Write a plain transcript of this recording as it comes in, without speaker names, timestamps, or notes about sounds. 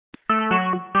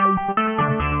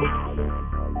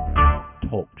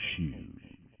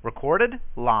Recorded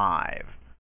live.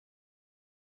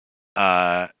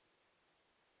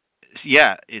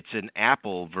 Yeah, it's an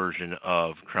apple version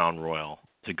of Crown Royal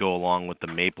to go along with the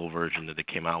maple version that they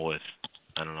came out with,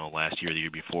 I don't know, last year or the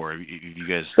year before. You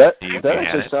guys... That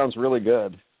actually sounds really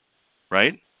good.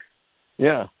 Right?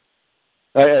 Yeah.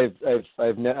 I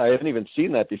haven't even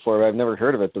seen that before. I've never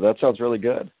heard of it, but that sounds really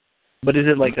good. But is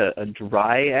it like a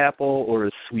dry apple or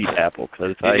a sweet apple?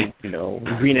 Because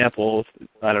green apples,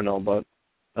 I don't know,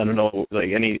 like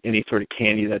any sort of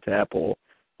candy that's apple,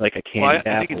 like a candy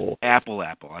apple. I think it's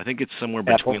apple. I think it's somewhere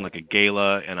between like a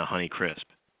Gala and a Honey Crisp.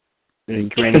 Any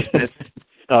Granny Smith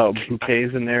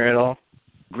bouquets in there at all?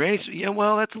 Granny, yeah,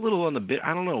 well, that's a little on the bit.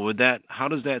 I don't know. How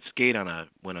does that skate on a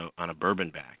bourbon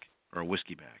back or a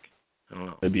whiskey back? I don't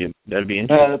know. That'd be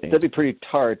interesting. That'd be pretty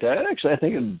tart. Actually, I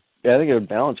think it would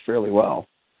balance fairly well.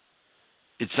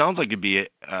 It sounds like it'd be, and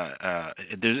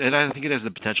I think it has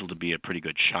the potential to be a pretty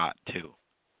good shot too.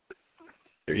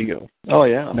 There you go. Oh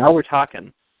yeah. Now we're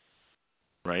talking.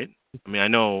 Right? I mean, I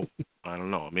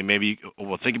don't know. I mean, maybe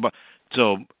we'll think about.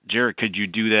 So, Jared, could you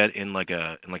do that in like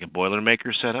a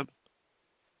Boilermaker setup?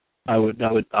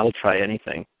 I'll try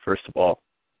anything. First of all,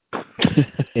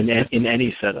 in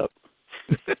any setup.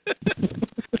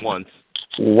 Once.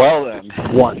 Well then.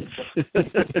 Once.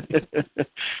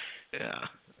 Yeah.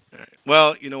 All right.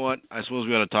 Well, you know what? I suppose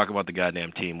we ought to talk about the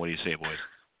goddamn team. What do you say, boys?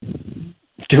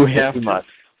 Do we have to?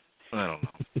 I don't know.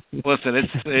 Listen,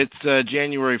 it's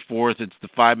January 4th. It's the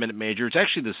 5-minute major. It's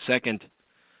actually the second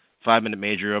 5-minute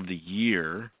major of the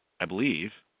year, I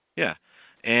believe. Yeah.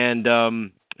 And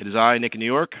it is I, Nick in New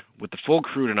York, with the full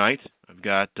crew tonight. I've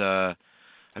got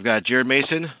Jared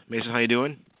Mason. Mason, how you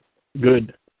doing?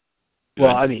 Good.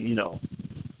 Well, I mean,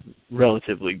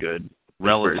 relatively good.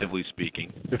 Relatively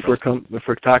speaking. If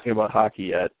we're talking about hockey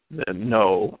yet, then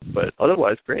no, but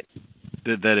otherwise great.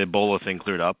 That Ebola thing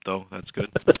cleared up, though. That's good.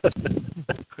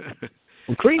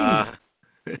 Clean.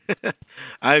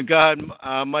 I've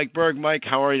got Mike Berg. Mike,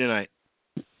 how are you tonight?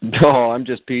 Oh, I'm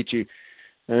just peachy.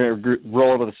 I'm going to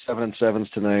roll over the 7 and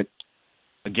 7s tonight.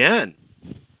 Again?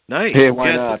 Nice. Hey,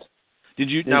 why not?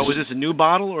 Now, was this a new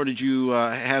bottle, or did you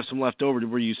have some left over?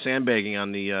 Were you sandbagging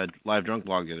on the Live Drunk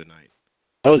blog the other night?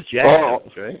 That was Jack,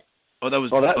 right? Oh, that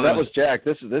was Jack.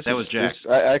 That was Jack.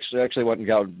 I actually went and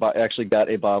got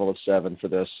a bottle of 7 for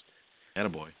this.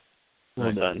 Attaboy.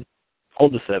 Well done.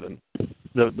 Hold the 7.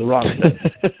 The wrong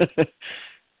 7.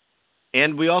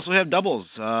 And we also have Doubles.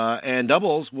 And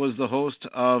Doubles was the host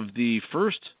of the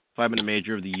first 5-minute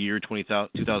major of the year,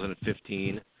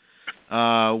 2015,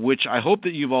 which I hope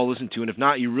that you've all listened to. And if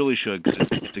not, you really should, because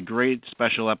it's a great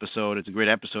special episode. It's a great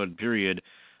episode, period.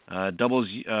 Doubles,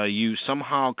 you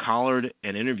somehow collared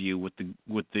an interview with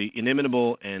the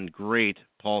inimitable and great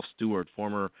Paul Stewart,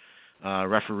 former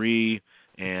referee,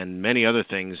 and many other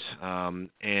things.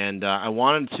 And I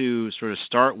wanted to sort of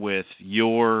start with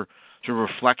your sort of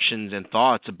reflections and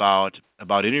thoughts about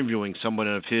interviewing someone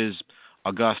of his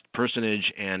august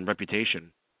personage and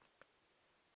reputation.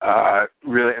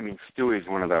 Really, I mean, Stewie's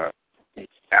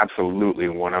absolutely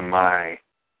one of my,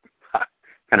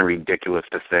 kind of ridiculous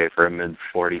to say for a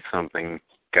mid-40-something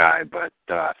guy, but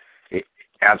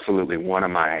absolutely one of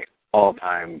my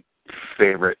all-time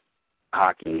favorite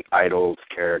hockey idols,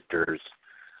 characters.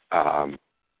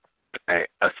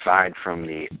 Aside from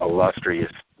the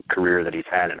illustrious career that he's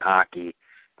had in hockey,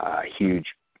 huge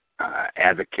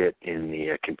advocate in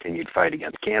the continued fight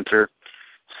against cancer.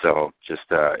 So just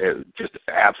an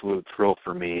absolute thrill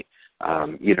for me.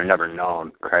 You'd have never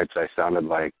known, right? So I sounded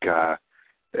like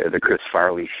the Chris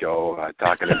Farley show,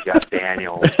 talking to Jeff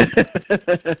Daniels.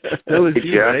 That was hey,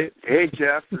 you, Jeff, right? Hey,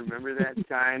 Jeff, remember that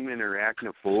time in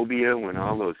Arachnophobia when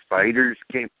all those spiders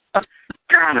came?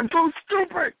 God, I'm so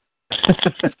stupid!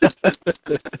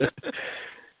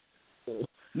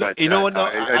 No, you know what?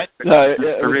 That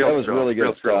was really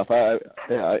good stuff. I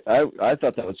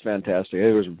thought that was fantastic.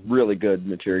 It was really good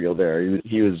material there.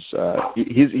 He's a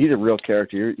real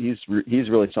character. He's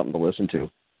really something to listen to.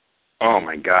 Oh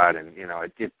my God! And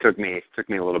it took me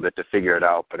a little bit to figure it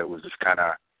out, but it was just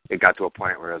it got to a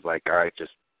point where I was like, all right,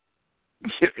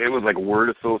 it was like word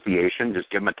association. Just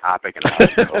give him a topic and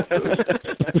I'll go. It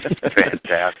was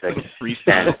fantastic.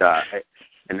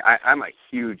 And I'm a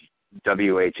huge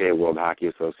WHA, World Hockey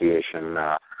Association,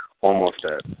 almost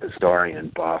a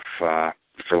historian buff, for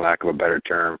lack of a better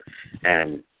term.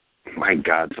 And my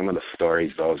God, some of the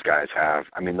stories those guys have.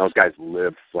 I mean, those guys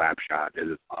live Slapshot.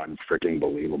 It is unfreaking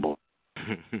believable.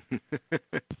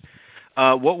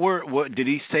 What did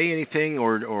he say anything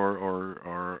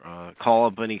or call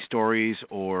up any stories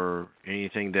or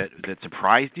anything that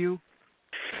surprised you?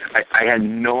 I had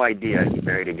no idea he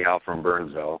married a gal from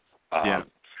Burnsville. Yeah.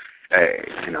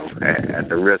 at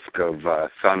the risk of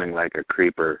sounding like a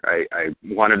creeper, I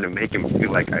wanted to make him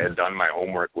feel like I had done my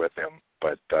homework with him,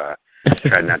 but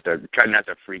tried not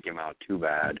to freak him out too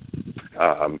bad.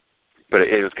 But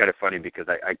it was kind of funny because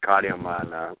I caught him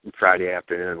on Friday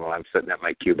afternoon while I'm sitting at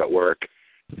my cube at work,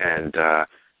 and I'm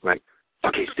like,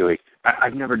 okay, Stewie,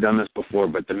 I've never done this before,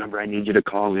 but the number I need you to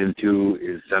call into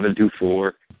is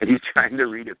 724, and he's trying to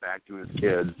read it back to his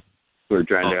kids who are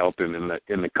trying to help him in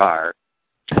the car.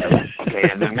 Okay,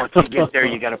 and then once you get there,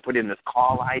 you got to put in this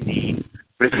call ID.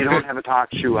 But if you don't have a talk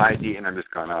shoe ID, and I'm just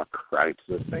going, oh Christ,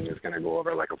 this thing is going to go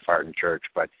over like a fart in church.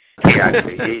 But yeah,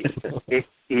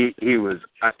 he was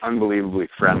unbelievably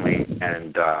friendly,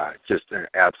 and just an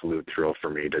absolute thrill for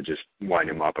me to just wind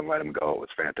him up and let him go. It was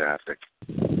fantastic.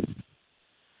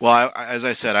 Well, as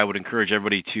I said, I would encourage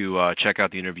everybody to check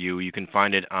out the interview. You can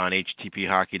find it on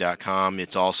htphockey.com.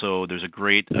 It's also, there's a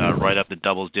great write-up that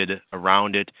Doubles did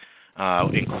around it,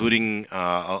 including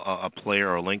a player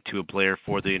or a link to a player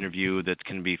for the interview that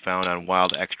can be found on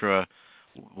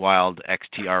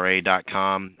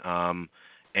wildxtra.com.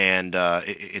 And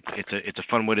it's a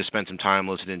fun way to spend some time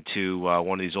listening to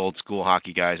one of these old school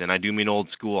hockey guys, and I do mean old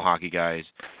school hockey guys,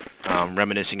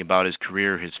 reminiscing about his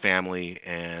career, his family,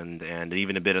 and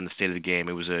even a bit on the state of the game.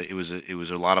 It was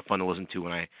a lot of fun to listen to,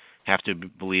 and I have to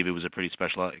believe it was a pretty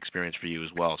special experience for you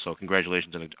as well. So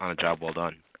congratulations on a job well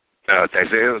done.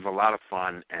 Thanks. It was a lot of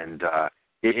fun, and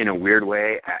in a weird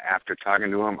way, after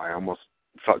talking to him, I almost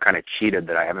felt kind of cheated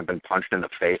that I haven't been punched in the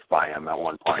face by him at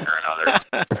one point or another.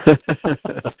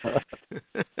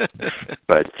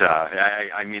 But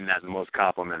I mean that in the most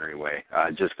complimentary way.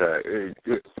 Just a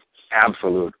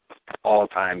absolute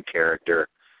all-time character,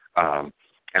 and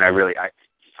I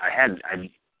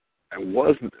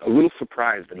was a little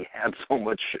surprised that he had so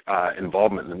much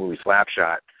involvement in the movie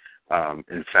Slapshot.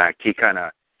 In fact, he's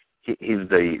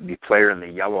the player in the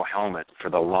yellow helmet for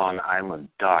the Long Island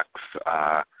Ducks.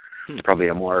 Probably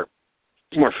a more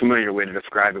familiar way to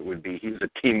describe it would be he's a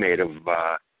teammate of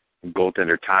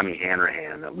goaltender Tommy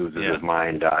Hanrahan that loses his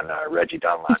mind on Reggie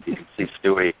Dunlop. You can see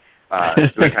Stewie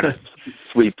kind of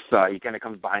sweeps. He kind of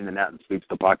comes behind the net and sweeps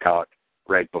the puck out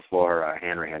right before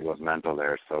Hanrahan goes mental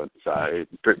there. So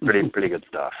it's pretty good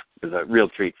stuff. It's a real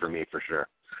treat for me for sure.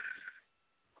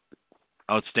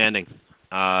 Outstanding.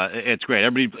 It's great.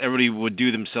 Everybody would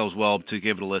do themselves well to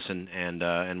give it a listen,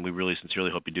 and we really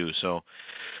sincerely hope you do. So,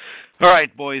 all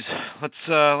right, boys, let's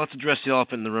address the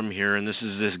elephant in the room here, and this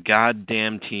is this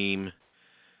goddamn team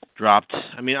dropped.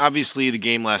 I mean, obviously the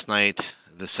game last night,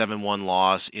 the 7-1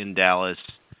 loss in Dallas,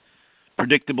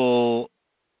 predictable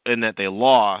in that they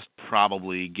lost,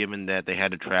 probably, given that they had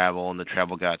to travel and the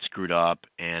travel got screwed up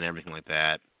and everything like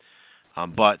that.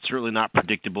 But certainly not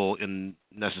predictable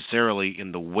necessarily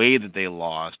in the way that they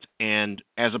lost. And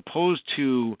as opposed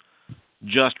to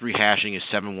just rehashing a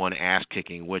 7-1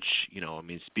 ass-kicking, which,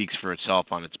 speaks for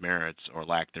itself on its merits or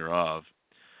lack thereof,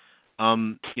 I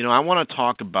want to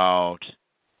talk about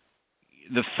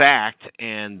the fact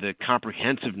and the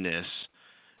comprehensiveness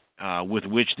with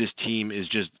which this team is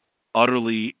just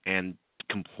utterly and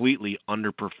completely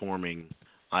underperforming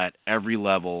at every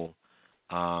level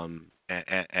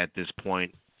at this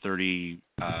point,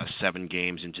 37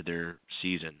 games into their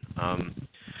season.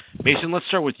 Mason, let's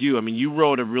start with you. I mean, you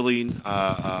wrote a really,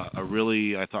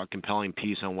 I thought, compelling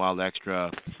piece on Wild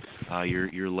Extra,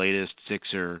 your latest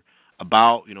Sixer,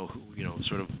 about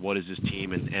sort of what is this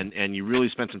team, and you really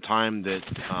spent some time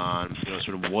on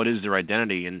sort of what is their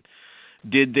identity. And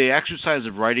did the exercise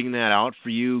of writing that out for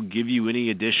you give you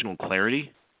any additional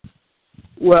clarity?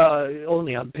 Well,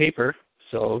 only on paper.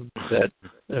 So that,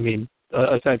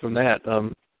 aside from that,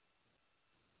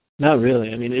 not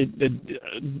really. I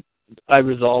mean, I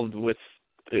resolved with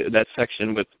that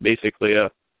section with basically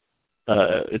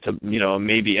it's a a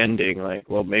maybe ending. Like,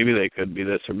 well, maybe they could be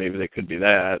this or maybe they could be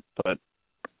that, but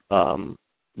no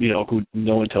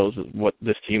one tells what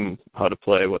this team how to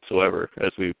play whatsoever,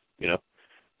 as we've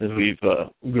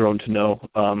grown to know.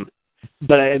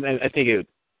 But I think it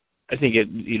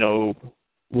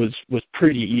was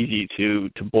pretty easy to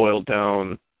boil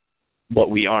down what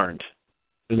we aren't,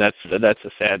 and that's a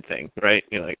sad thing, right?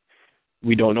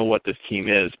 We don't know what this team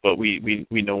is, but we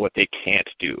know what they can't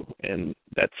do, and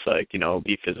that's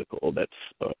be physical. That's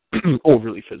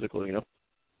overly physical,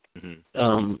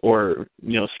 mm-hmm. Or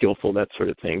skillful, that sort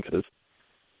of thing.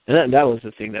 And that was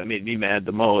the thing that made me mad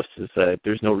the most, is that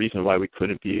there's no reason why we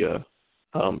couldn't be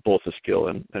both a skill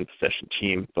and possession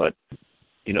team, but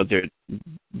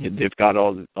they've got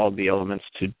all the elements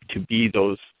to be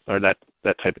those, or that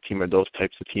type of team, or those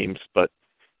types of teams, but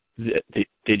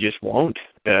they just won't.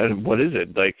 What is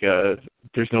it, like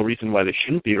there's no reason why they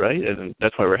shouldn't be, right? And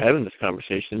that's why we're having this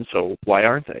conversation. So why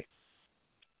aren't they?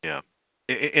 Yeah.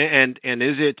 And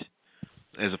is it,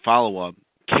 as a follow-up,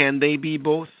 can they be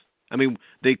both? I mean,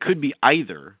 they could be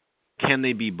either. Can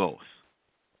they be both?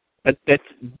 That's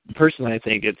personally, I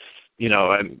think it's,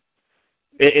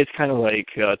 it's kind of like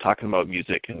talking about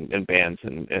music and bands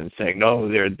and saying,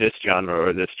 no, they're this genre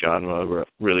or this genre, where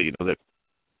really, that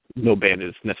no band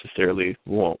is necessarily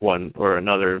one or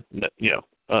another,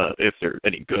 if they're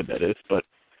any good, that is. But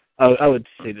I would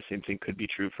say the same thing could be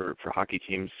true for hockey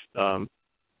teams.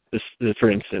 This, for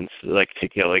instance, like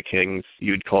take the LA Kings,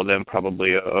 you'd call them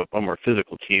probably a more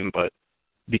physical team, but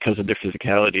because of their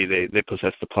physicality, they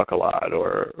possess the puck a lot,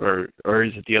 or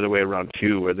is it the other way around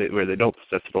too, where they don't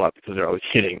possess it a lot because they're always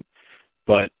hitting?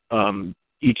 But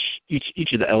each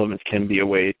of the elements can be a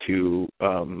way to,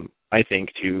 I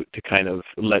think, to kind of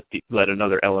let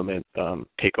another element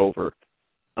take over.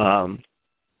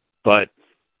 But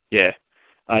yeah.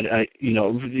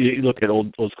 You look at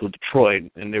old school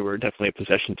Detroit, and they were definitely a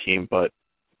possession team, but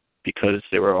because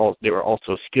they were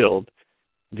also skilled,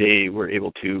 they were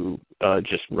able to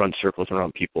just run circles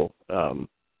around people,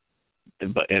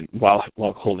 while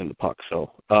holding the puck.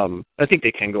 So I think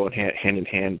they can go hand in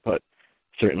hand, but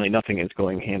certainly nothing is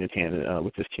going hand in hand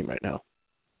with this team right now.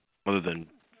 Other than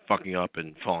fucking up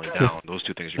and falling down, those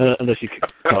two things. Unless you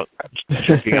could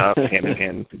jumping off hand in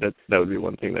hand, that would be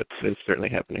one thing that is certainly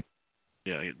happening.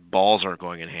 Yeah, balls aren't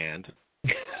going in hand,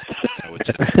 I would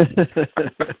say.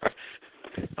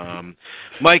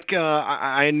 Mike,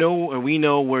 we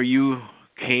know where you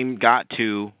got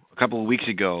to a couple of weeks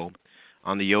ago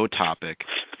on the Yo topic,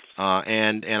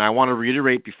 and I want to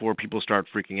reiterate before people start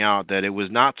freaking out that it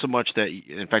was not so much that,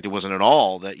 in fact, it wasn't at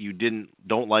all that you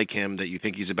don't like him, that you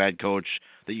think he's a bad coach,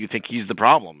 that you think he's the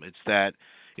problem. It's that.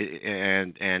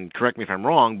 And correct me if I'm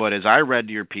wrong, but as I read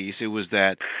your piece, it was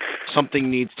that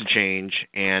something needs to change,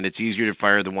 and it's easier to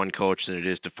fire the one coach than it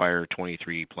is to fire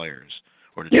 23 players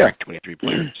or to direct 23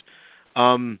 players.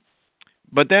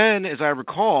 But then, as I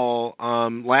recall,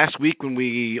 last week when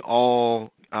we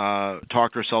all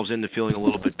talked ourselves into feeling a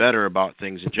little bit better about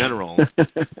things in general,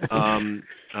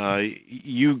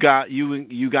 you got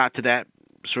to that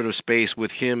sort of space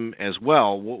with him as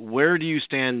well. Where do you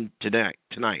stand tonight?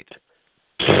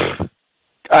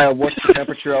 What's the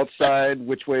temperature outside?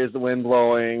 Which way is the wind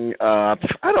blowing? I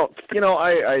don't.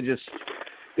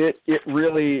 It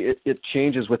really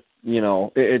changes with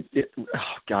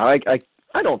God.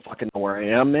 I don't fucking know where I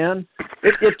am, man.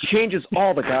 It changes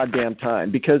all the goddamn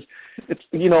time because it's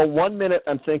 1 minute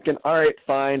I'm thinking, all right,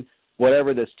 fine,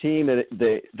 whatever, this team, it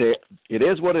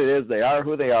is what it is. They are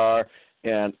who they are,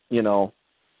 and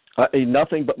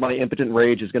nothing but my impotent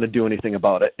rage is going to do anything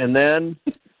about it. And then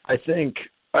I think,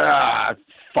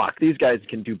 fuck, these guys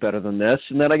can do better than this,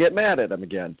 and then I get mad at them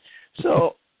again.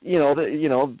 So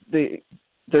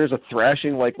there's a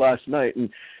thrashing like last night, and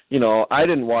I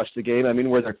didn't watch the game. I mean,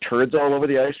 were there turds all over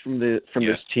the ice from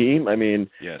this team? I mean,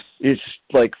 yes, it's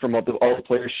like from all the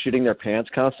players shitting their pants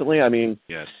constantly. I mean,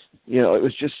 yes, it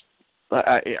was just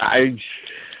I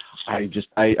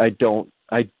do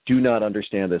not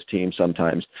understand this team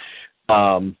sometimes.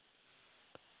 I'm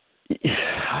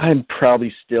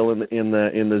probably still in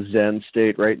the Zen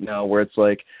state right now, where it's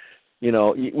like,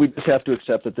 we just have to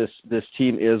accept that this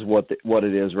team is what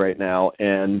it is right now,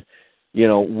 and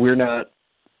we're not.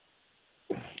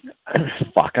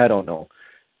 Fuck, I don't know.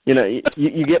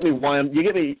 You get me wound. You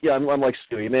get me. Yeah, I'm like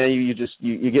Stewie, man. You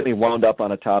get me wound up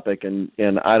on a topic, and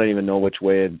I don't even know which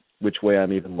way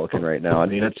I'm even looking right now. I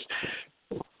mean, it's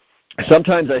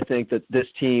sometimes I think that this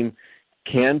team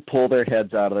can pull their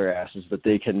heads out of their asses, that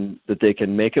they can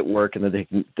make it work, and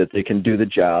that they can do the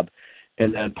job.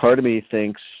 And then part of me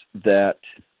thinks that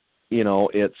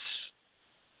it's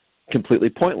completely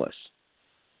pointless.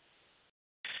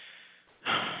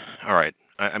 All right.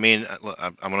 I mean,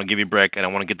 I'm going to give you a break, and I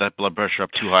want to get that blood pressure up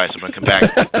too high, so I'm going to come back.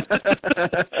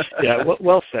 Yeah,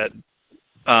 well said.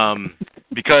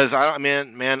 Because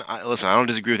listen, I don't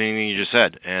disagree with anything you just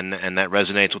said, and that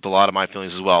resonates with a lot of my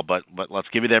feelings as well. But let's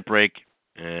give you that break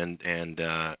and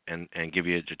give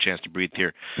you a chance to breathe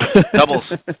here.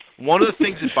 Doubles. One of the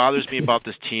things that bothers me about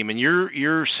this team, and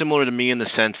you're similar to me in the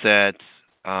sense that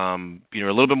you're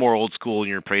a little bit more old school in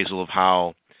your appraisal of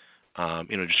how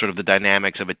just sort of the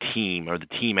dynamics of a team or the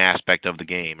team aspect of the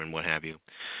game and what have you,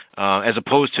 as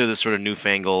opposed to the sort of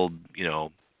newfangled,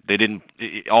 they didn't.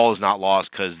 All is not lost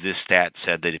because this stat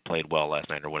said they played well last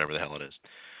night or whatever the hell it is.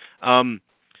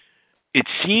 It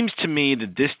seems to me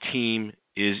that this team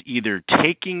is either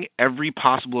taking every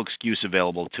possible excuse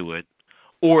available to it,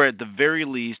 or at the very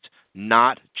least,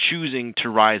 not choosing to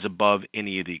rise above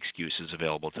any of the excuses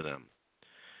available to them.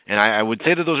 And I would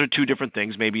say that those are two different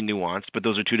things, maybe nuanced, but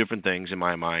those are two different things in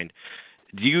my mind.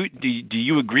 Do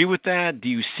you agree with that? Do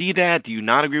you see that? Do you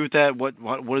not agree with that? What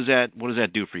does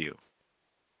that do for you?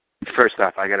 First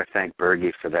off, I got to thank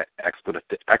Bergie for that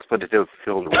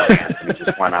expletive-filled rant we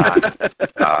just went on.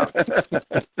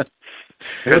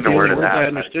 Couldn't have worded that. I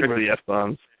understood where the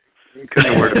F-bombs.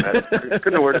 Couldn't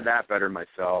have worded that better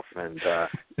myself, and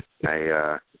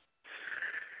I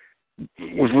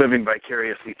was living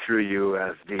vicariously through you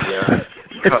as the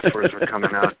cuss words were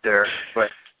coming out there.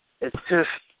 But it's just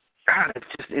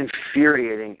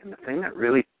infuriating. And the thing that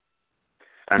really...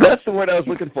 That's the word I was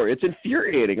looking for. It's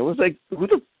infuriating. It was like,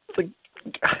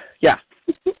 yeah.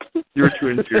 You were too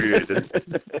infuriated.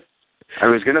 I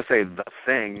was going to say the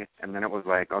thing, and then it was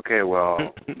like, okay,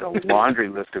 well, the laundry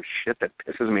list of shit that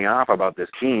pisses me off about this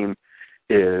team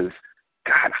is,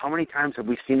 God, how many times have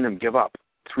we seen them give up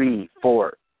 3,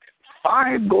 4,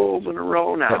 5 goals in a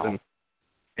row now?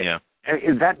 Yeah.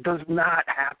 And that does not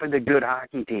happen to good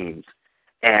hockey teams.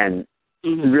 And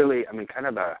really, I mean, kind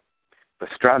of the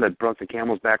straw that broke the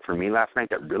camel's back for me last night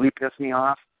that really pissed me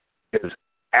off is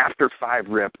after 5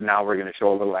 rip, now we're going to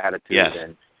show a little attitude. Yes.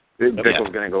 And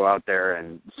Bickle's going to go out there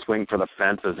and swing for the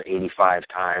fences 85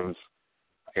 times,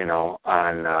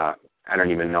 on, I don't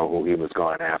even know who he was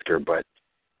going after, but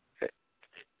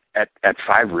at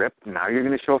 5 rip, now you're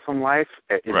going to show some life.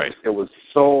 Right. It was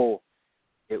so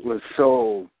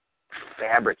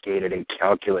fabricated and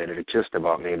calculated. It just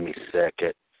about made me sick.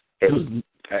 I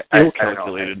don't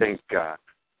know. I think.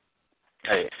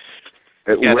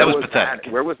 That was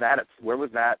pathetic. Where was that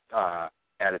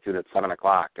attitude at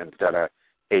 7:00 instead of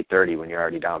 8:30 when you're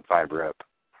already down 5 rip?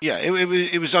 Yeah, it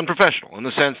was unprofessional in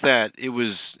the sense that it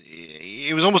was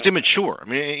almost immature. I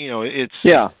mean, it's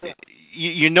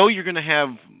you're going to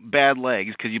have bad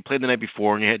legs because you played the night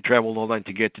before and you had traveled all night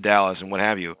to get to Dallas and what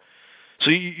have you. So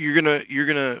you're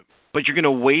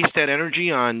gonna waste that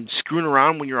energy on screwing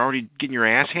around when you're already getting your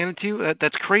ass handed to you.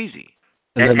 That's crazy.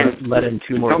 And then let in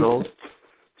 2 more goals.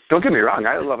 Don't get me wrong.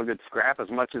 I love a good scrap as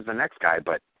much as the next guy,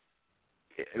 but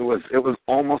it was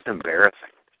almost embarrassing.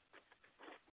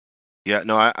 Yeah,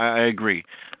 no, I agree.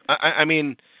 I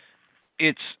mean,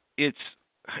 it's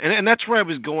and that's where I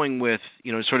was going with,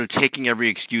 sort of taking every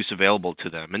excuse available to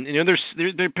them, and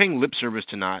they're paying lip service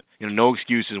to not, no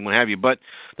excuses and what have you. But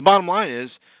the bottom line is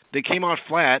they came out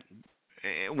flat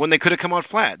when they could have come out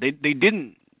flat. They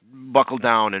didn't buckle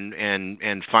down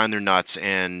and find their nuts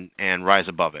and rise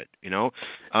above it. Nick,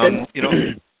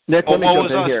 let me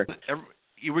jump in here.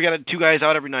 We got 2 guys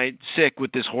out every night sick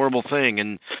with this horrible thing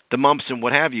and the mumps and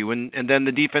what have you, and then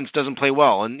the defense doesn't play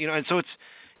well, and so it's.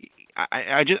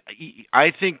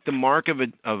 I think the mark of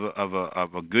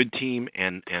a good team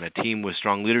and a team with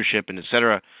strong leadership and et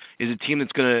cetera is a team that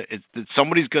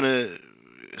somebody's gonna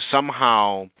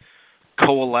somehow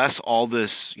coalesce all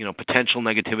this potential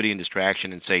negativity and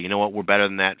distraction and say, you know what, we're better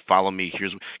than that. Follow me.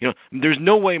 There's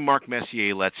no way Mark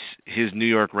Messier lets his New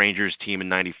York Rangers team in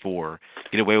 '94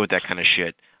 get away with that kind of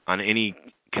shit on any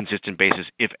consistent basis,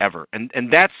 if ever. And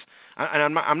that's.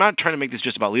 And I'm not trying to make this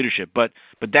just about leadership, but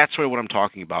that's sort of what I'm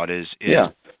talking about is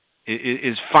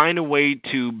find a way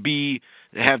to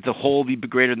have the whole be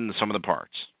greater than the sum of the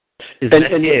parts. Is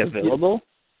Messier available?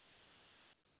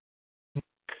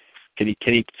 Can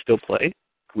he still play?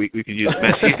 We could use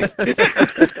Messier.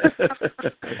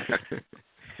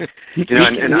 He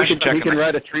can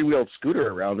ride a 3-wheeled scooter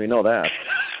around. We know that.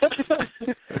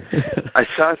 I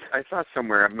saw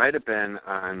somewhere, it might have been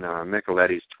on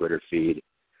Micheletti's Twitter feed,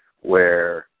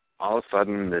 where all of a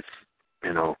sudden this,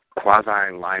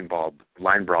 quasi line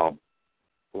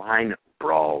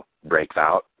brawl breaks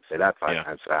out. Say that 5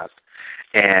 times fast.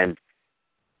 And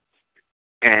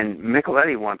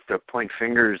Micheletti wants to point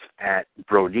fingers at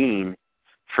Brodin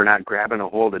for not grabbing a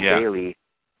hold of Daly,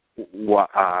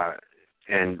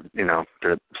 and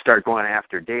to start going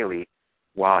after Daly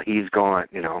while he's going,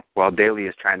 while Daly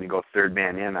is trying to go third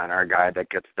man in on our guy that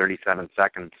gets 37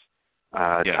 seconds.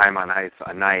 Time on ice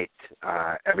a night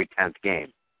every 10th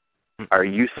game. Are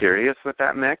you serious with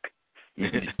that, Mick?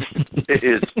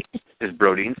 Is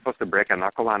Brodin supposed to break a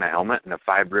knuckle on a helmet in a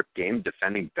 5-rip game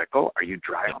defending Bickle? Are you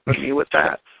dry humping me with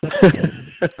that?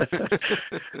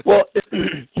 Well,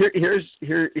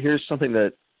 here's something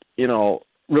that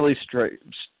really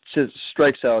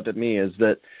strikes out at me is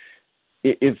that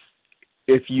if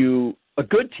a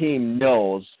good team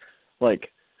knows,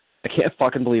 like, I can't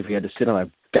fucking believe we had to sit on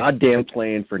a goddamn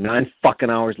plane for 9 fucking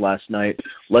hours last night.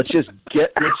 Let's just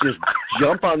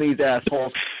jump on these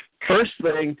assholes. First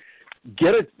thing,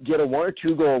 get a 1 or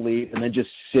 2 goal lead and then just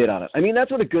sit on it. I mean, that's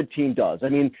what a good team does. I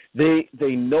mean, they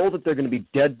know that they're going to be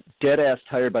dead ass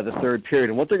tired by the third period,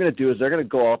 and what they're going to do is they're going to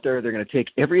go out there, they're going to take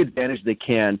every advantage they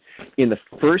can in the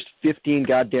first 15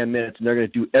 goddamn minutes, and they're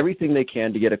going to do everything they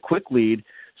can to get a quick lead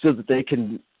so that they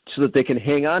can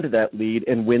hang on to that lead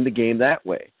and win the game that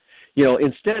way. You know,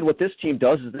 instead, what this team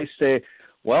does is they say,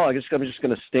 well, I guess I'm just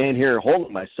going to stand here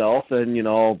holding myself, and, you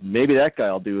know, maybe that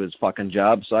guy will do his fucking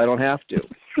job so I don't have to.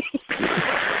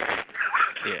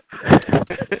 Yeah.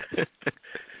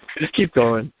 Just keep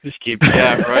going.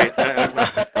 Yeah, right.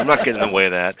 I'm not getting in the way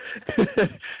of that.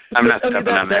 I'm not stepping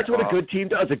on that. That's what a good team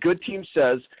does. A good team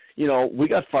says, you know, we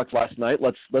got fucked last night.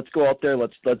 Let's go out there.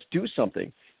 Let's do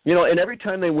something. You know, and every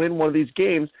time they win one of these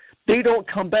games, they don't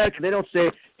come back and they don't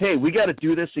say, hey, we got to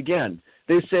do this again.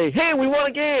 They say, hey, we won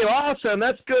a game. Awesome.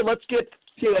 That's good. Let's get,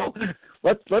 you know,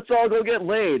 let's all go get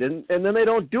laid. And then they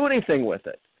don't do anything with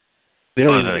it. They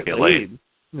don't even get laid.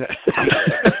 Yeah,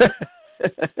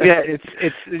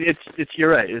 it's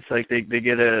you're right. It's like they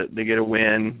get a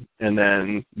win, and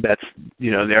then that's,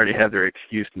 you know, they already have their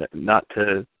excuse not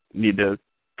to need to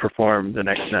perform the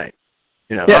next night.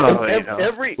 You know,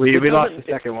 we lost the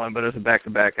second one, but it was a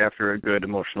back-to-back after a good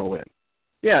emotional win.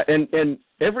 Yeah, and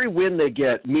every win they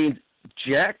get means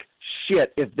jack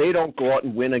shit if they don't go out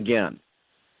and win again.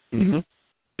 Mm-hmm.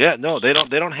 Yeah, no, they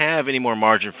don't have any more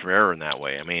margin for error in that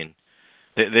way. I mean,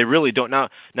 they really don't.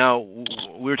 Now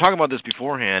we were talking about this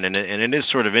beforehand, and it is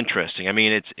sort of interesting. I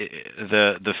mean,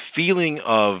 the feeling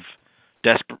of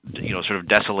sort of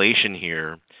desolation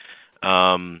here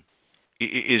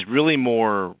is really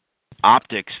more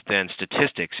optics than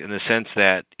statistics, in the sense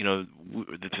that, you know,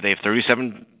 they have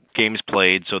 37 games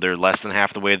played, so they're less than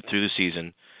half the way through the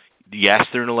season. Yes,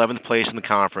 they're in 11th place in the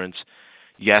conference.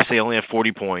 Yes, they only have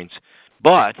 40 points.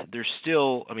 But they're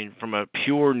still, I mean, from a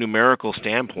pure numerical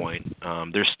standpoint,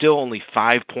 they're still only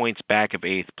 5 points back of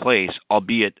 8th place,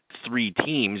 albeit 3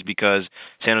 teams, because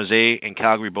San Jose and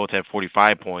Calgary both have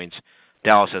 45 points,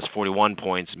 Dallas has 41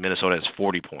 points, Minnesota has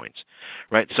 40 points,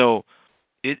 right? So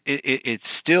it's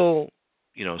still,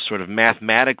 you know, sort of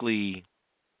mathematically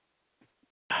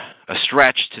a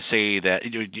stretch to say that,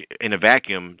 in a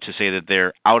vacuum, to say that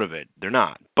they're out of it. They're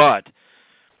not. But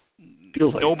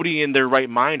nobody in their right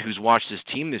mind who's watched this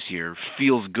team this year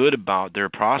feels good about their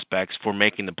prospects for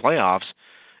making the playoffs,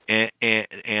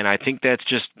 and I think that's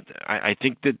just, I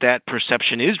think that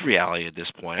perception is reality at this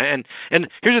point. And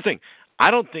here's the thing: I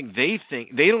don't think they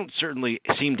don't certainly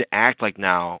seem to act like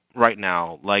right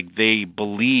now like they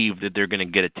believe that they're going to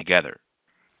get it together.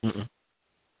 Mm-mm.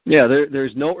 Yeah,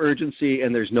 there's no urgency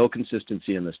and there's no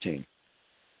consistency in this team.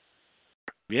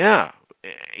 Yeah.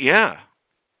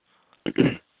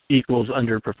 Equals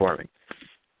underperforming.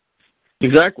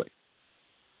 Exactly.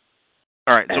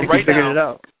 All right, so right figured now, it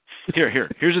out.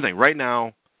 Here's the thing. Right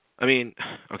now, I mean,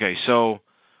 okay, so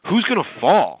who's going to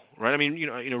fall, right? I mean, you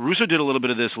know, Russo did a little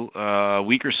bit of this a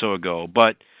week or so ago,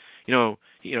 but you know,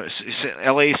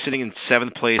 LA is sitting in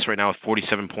 7th place right now with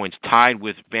 47 points, tied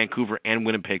with Vancouver and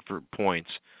Winnipeg for points,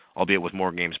 albeit with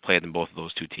more games played than both of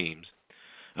those two teams.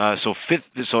 So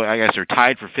I guess they're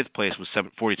tied for 5th place with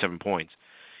 47 points.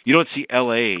 You don't see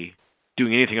LA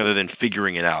doing anything other than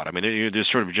figuring it out. I mean, they're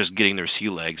sort of just getting their sea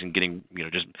legs and getting, you know,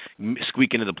 just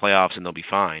squeak into the playoffs and they'll be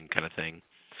fine, kind of thing.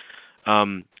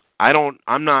 I'm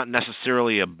not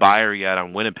necessarily a buyer yet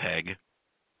on Winnipeg.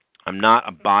 I'm not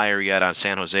a buyer yet on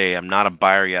San Jose. I'm not a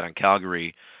buyer yet on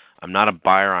Calgary. I'm not a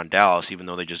buyer on Dallas, even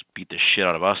though they just beat the shit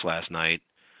out of us last night,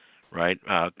 right?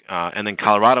 And then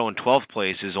Colorado in 12th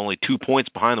place is only 2 points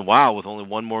behind the Wild with only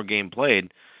one more game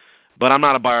played. But I'm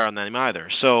not a buyer on them either.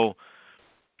 So,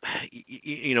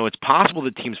 you know, it's possible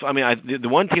that teams. I mean, the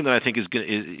one team that I think is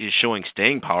showing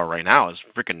staying power right now is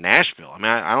freaking Nashville. I mean,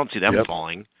 I don't see them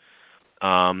falling.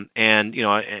 And you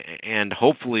know, and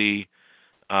hopefully,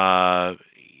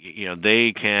 you know,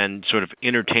 they can sort of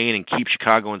entertain and keep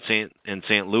Chicago and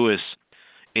St. Louis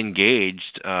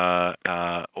engaged,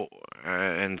 and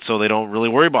so they don't really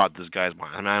worry about this guy's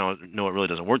mind. I mean, I don't know, it really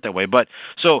doesn't work that way. But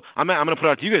so I'm going to put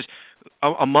it out to you guys.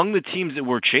 Among the teams that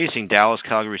we're chasing, Dallas,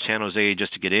 Calgary, San Jose,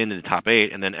 just to get into the top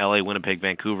 8, and then LA, Winnipeg,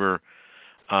 Vancouver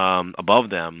above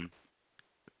them,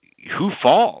 who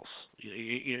falls?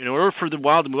 In order for the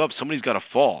Wild to move up, somebody's got to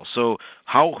fall. So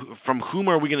from whom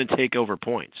are we going to take over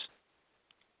points?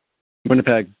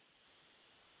 Winnipeg.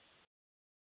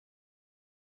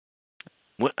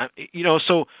 You know,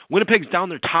 so Winnipeg's down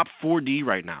their top 4D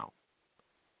right now.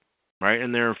 Right,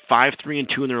 and they're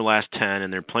 5-3-2 in their last 10,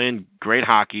 and they're playing great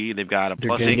hockey. They've got a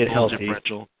 +8 goal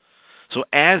differential. So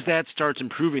as that starts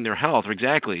improving their health,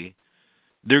 exactly,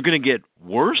 they're going to get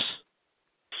worse.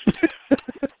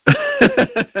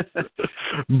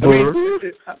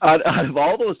 Out of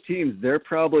all those teams, they're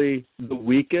probably the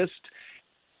weakest.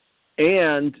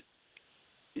 And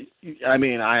I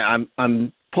mean, I'm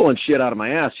pulling shit out of my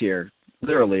ass here,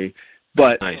 literally.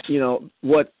 But nice.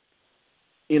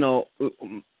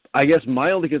 I guess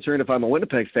my only concern, if I'm a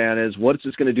Winnipeg fan, is what's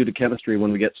this going to do to chemistry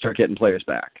when we start getting players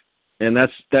back? And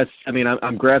that's. I mean,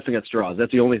 I'm grasping at straws.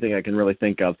 That's the only thing I can really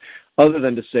think of, other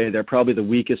than to say they're probably the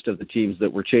weakest of the teams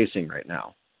that we're chasing right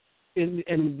now. And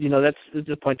that's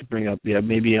the point to bring up. Yeah,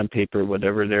 maybe on paper,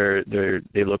 whatever,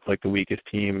 they look like the weakest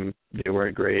team. They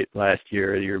weren't great last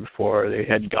year, the year before. They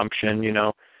had gumption,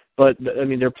 But I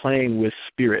mean, they're playing with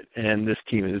spirit, and this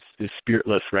team is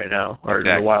spiritless right now, or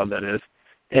exactly. the Wild, that is.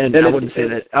 And I wouldn't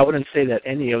say that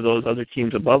any of those other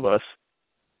teams above us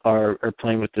are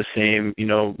playing with the same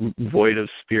void of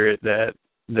spirit that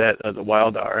the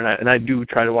Wild are. And I do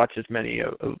try to watch as many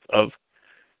of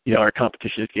our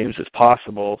competition games as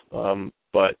possible.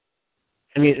 But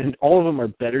I mean, and all of them are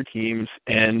better teams,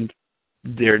 and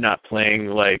they're not playing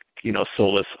like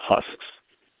soulless husks.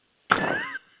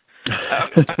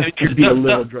 It could be a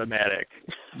little dramatic.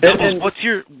 And what's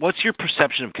your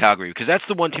perception of Calgary? Because that's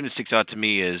the one team that sticks out to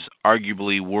me as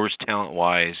arguably worse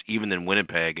talent-wise, even than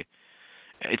Winnipeg.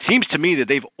 It seems to me that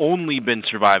they've only been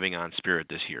surviving on spirit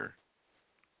this year.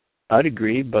 I'd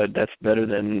agree, but that's better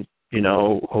than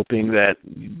hoping that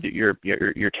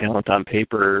your talent on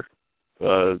paper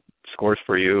scores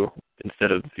for you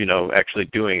instead of actually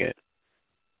doing it.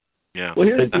 Yeah. Well,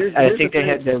 I think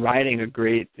they're riding a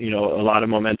great a lot of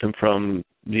momentum from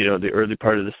the early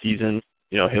part of the season.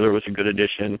 Hiller was a good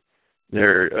addition.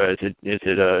 Is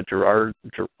it Gerard?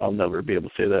 I'll never be able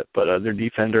to say that, but their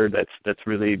defender that's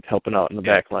really helping out in the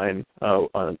back line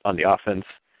on the offense.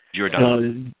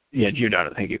 Giordano.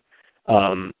 Giordano. Thank you.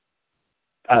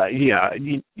 I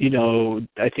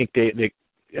think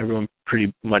everyone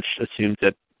pretty much assumes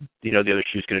that the other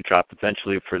shoe's going to drop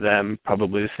eventually for them.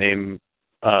 Probably the same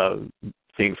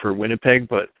thing for Winnipeg,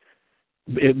 but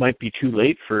it might be too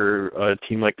late for a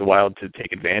team like the Wild to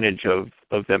take advantage of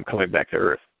them coming back to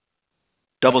earth.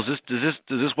 Doubles, does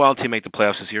this Wild team make the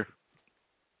playoffs this year?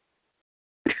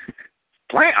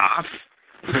 Playoffs?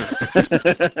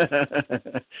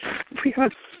 We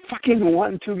haven't fucking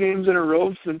won 2 games in a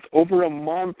row since over a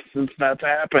month since that's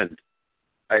happened.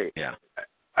 I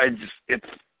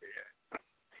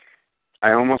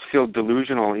almost feel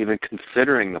delusional even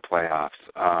considering the playoffs.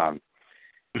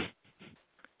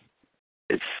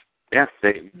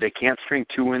 They can't string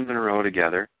 2 wins in a row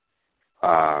together.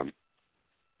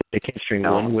 They can't string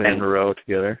one win in a row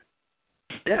together.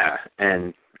 Yeah,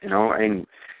 and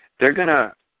they're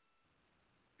gonna.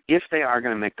 If they are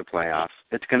going to make the playoffs,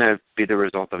 it's going to be the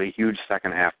result of a huge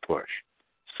second half push.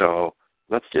 So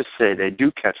let's just say they do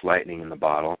catch lightning in the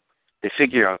bottle. They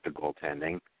figure out the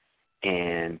goaltending,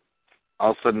 and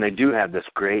all of a sudden they do have this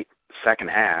great second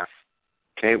half.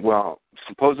 Okay, well,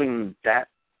 supposing that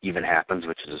even happens,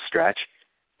 which is a stretch,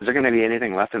 is there going to be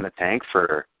anything left in the tank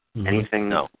for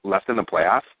anything left in the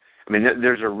playoffs? I mean,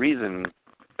 there's a reason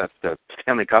that the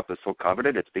Stanley Cup is so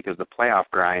coveted. It's because the playoff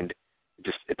grind,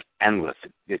 it's endless.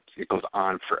 It goes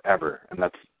on forever, and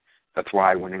that's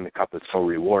why winning the cup is so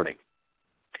rewarding.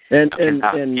 And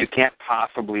you can't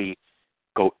possibly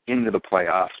go into the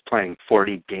playoffs playing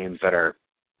 40 games that are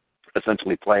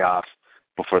essentially playoffs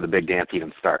before the big dance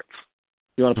even starts.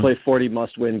 You want to play 40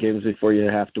 must-win games before you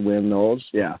have to win those?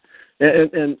 Yeah.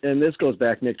 And this goes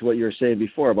back, Nick, to what you were saying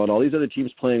before about all these other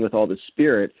teams playing with all this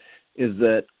spirit, is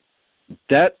that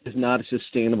is not a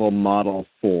sustainable model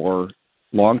for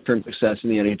long-term success in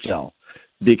the NHL,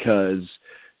 because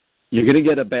you're going to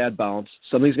get a bad bounce.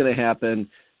 Something's going to happen.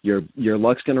 Your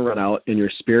luck's going to run out, and your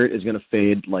spirit is going to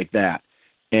fade like that.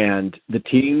 And the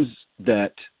teams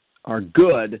that are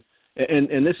good,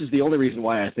 and this is the only reason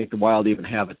why I think the Wild even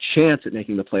have a chance at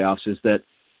making the playoffs, is that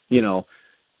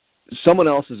someone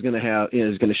else is going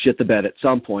to shit the bed at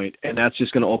some point, and that's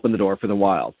just going to open the door for the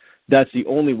Wild. That's the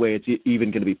only way it's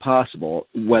even going to be possible,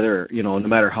 whether no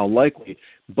matter how likely.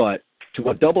 But to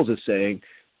what Doubles is saying,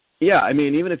 yeah, I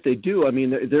mean, even if they do, I mean,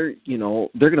 they're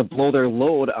going to blow their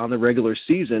load on the regular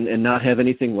season and not have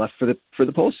anything left for the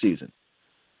postseason.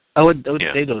 I would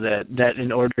say though that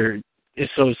in order,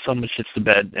 so someone shits the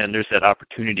bed and there's that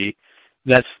opportunity,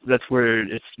 that's where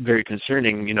it's very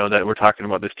concerning. That we're talking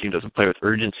about this team doesn't play with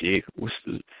urgency.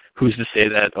 Who's to say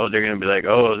that they're going to be like,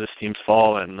 this team's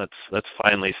fallen, let's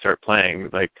finally start playing?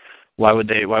 Like, why would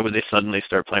they suddenly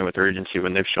start playing with urgency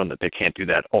when they've shown that they can't do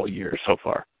that all year so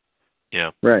far?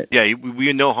 Yeah. Right. Yeah,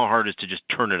 we know how hard it is to just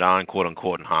turn it on, quote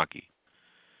unquote, in hockey.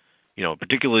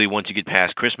 Particularly once you get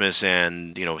past Christmas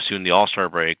and soon the All-Star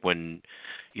break, when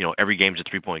every game's a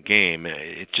 3-point game.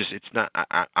 It's not.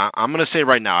 I'm going to say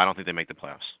right now, I don't think they make the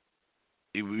playoffs.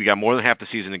 We got more than half the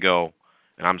season to go,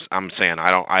 and I'm saying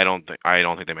I don't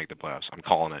think they make the playoffs. I'm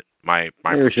calling it. Maybe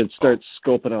we should start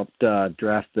scoping up the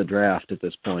draft at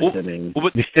this point.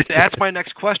 But that's my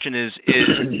next question. Is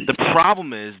the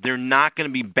problem is they're not going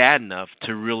to be bad enough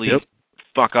to really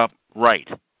fuck up right?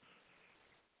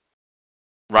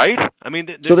 Right? I mean,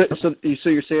 so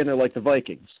you're saying they're like the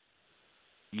Vikings?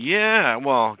 Yeah,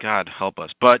 well, God help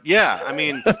us, but yeah, I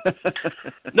mean,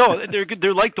 no,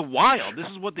 they're like the Wild. This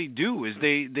is what they do: is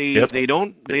they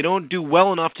don't do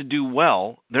well enough to do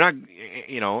well. They're not,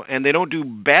 and they don't do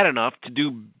bad enough to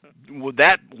do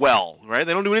that well, right?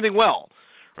 They don't do anything well,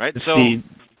 right? So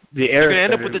you're going to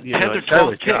end up with the 10th or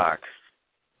 12th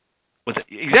pick.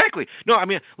 Exactly. No, I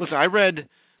mean, listen, I read.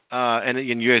 And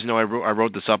you guys know I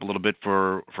wrote this up a little bit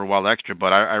for Wild Extra,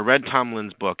 but I read Tom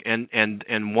Lynn's book, and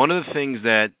one of the things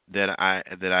that I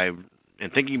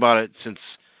and thinking about it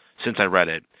since I read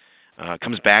it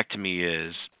comes back to me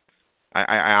is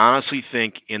I honestly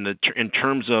think in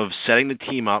terms of setting the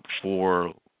team up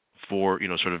for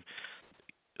sort of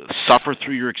suffer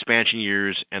through your expansion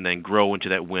years and then grow into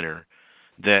that winner,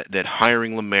 that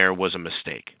hiring Lemaire was a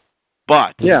mistake,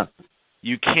 but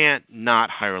you can't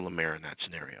not hire Lemaire in that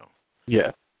scenario.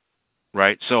 Yeah.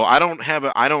 Right? So I'm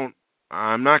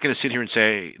not going to sit here and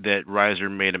say that Reiser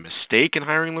made a mistake in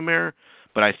hiring Lemaire,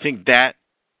 but I think that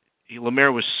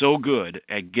Lemaire was so good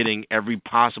at getting every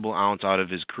possible ounce out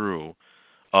of his crew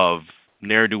of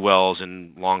ne'er-do-wells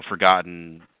and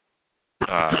long-forgotten,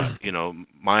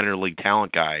 minor league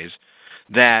talent guys,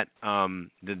 that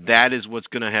is what's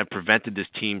going to have prevented this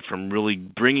team from really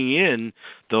bringing in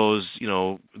those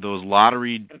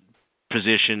lottery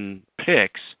position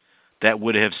picks that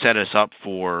would have set us up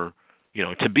for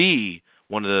to be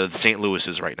one of the St.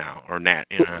 Louis's right now, or not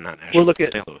National. Well, look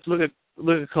St. Louis.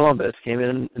 Look at Columbus. Came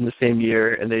in the same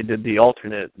year, and they did the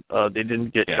alternate. They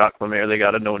didn't get Jacques Lemaire. They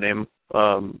got a no-name.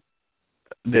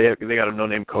 They got a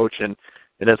no-name coach, and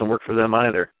it doesn't work for them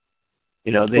either.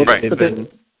 They've been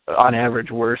on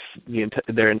average worse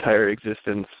their entire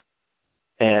existence,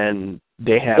 and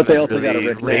they have. But they also really got a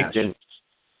Rick Nash.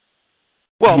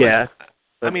 Well, yeah.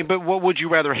 I mean, but what would you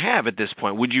rather have at this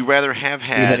point? Would you rather have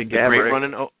had a great run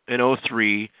in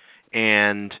 03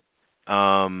 and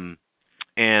one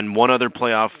other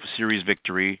playoff series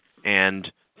victory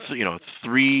and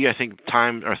three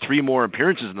more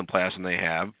appearances in the playoffs than they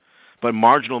have, but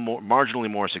marginally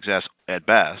more success at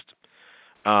best?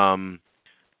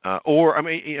 Or I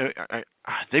mean,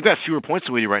 they've got fewer points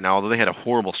than we do right now, although they had a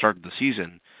horrible start to the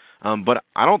season. But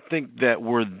I don't think that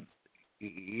we're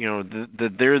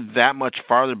that they're that much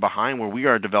farther behind where we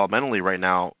are developmentally right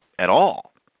now at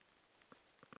all.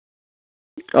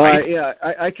 Right?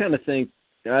 I kind of think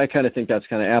that's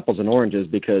kind of apples and oranges,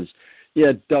 because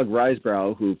Doug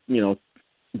Risebrough, who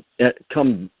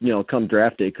come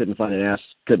draft day couldn't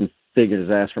figure his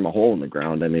ass from a hole in the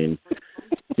ground. I mean,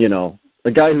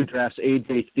 the guy who drafts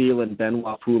A.J. Thielen,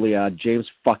 Benoit Pouliot, James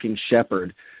fucking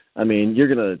Shepard. I mean, you're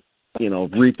gonna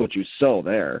reap what you sow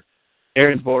there.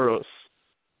 Aaron Boros.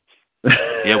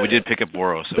 Yeah, we did pick up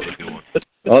Boros. That was a good one.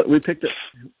 We picked it.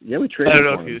 Yeah, we traded. I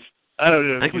don't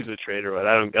know if he's a traitor, but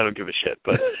I don't give a shit.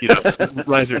 But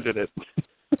Reiser did it.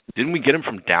 Didn't we get him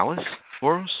from Dallas,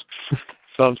 Boros?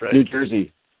 Sounds right. New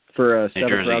Jersey for a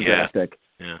 7th round draft pick.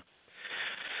 Yeah.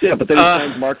 Yeah, but then he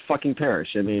signed Mark fucking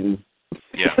Parrish. I mean.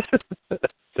 Yeah.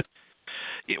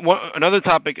 Another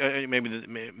topic, maybe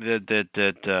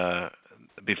that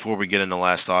before we get into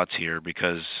last thoughts here,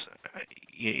 because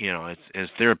as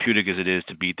therapeutic as it is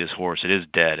to beat this horse, it is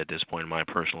dead at this point, in my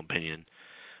personal opinion.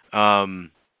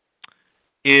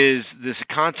 Is this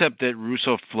concept that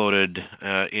Russo floated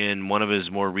in one of his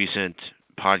more recent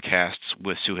podcasts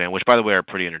with Suhan, which, by the way, are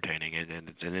pretty entertaining, and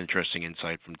it's an interesting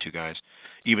insight from two guys,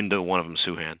 even though one of them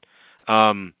Suhan.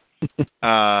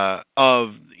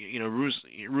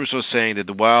 Russo saying that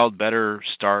the Wild better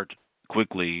start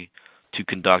quickly to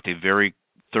conduct a very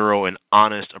thorough and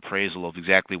honest appraisal of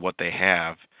exactly what they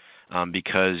have,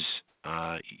 because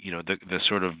the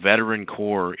sort of veteran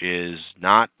core is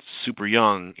not super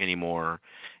young anymore,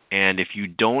 and if you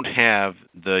don't have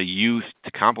the youth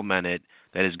to complement it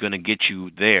that is going to get you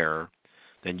there,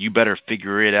 then you better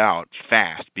figure it out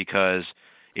fast, because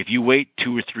if you wait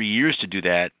 2 or 3 years to do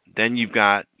that, then you've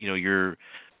got your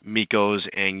Mikos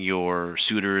and your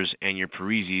Suitors and your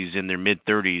Parisis in their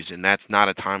mid-30s, and that's not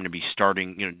a time to be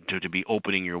starting, to be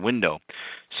opening your window.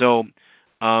 So,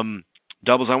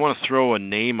 Doubles, I want to throw a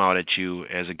name out at you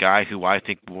as a guy who I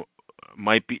think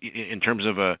might be, in terms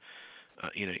of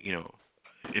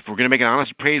if we're going to make an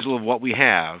honest appraisal of what we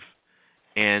have,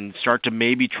 and start to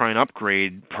maybe try and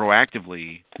upgrade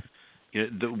proactively. You know,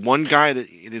 the one guy that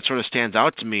sort of stands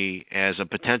out to me as a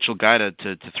potential guy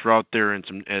to throw out there in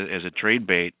as a trade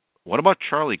bait. What about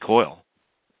Charlie Coyle?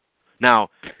 Now,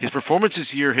 his performance this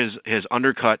year has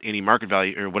undercut any market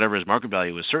value or whatever his market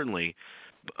value is, certainly.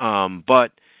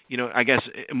 But, you know, I guess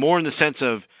more in the sense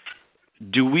of,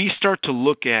 do we start to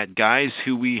look at guys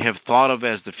who we have thought of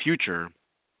as the future,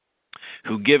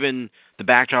 who, given the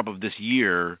backdrop of this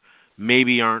year,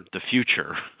 maybe aren't the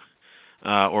future,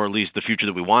 or at least the future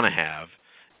that we want to have,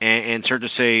 and start to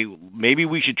say, maybe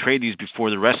we should trade these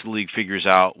before the rest of the league figures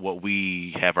out what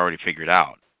we have already figured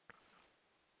out?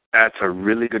 That's a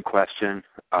really good question.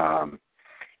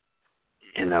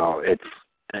 You know,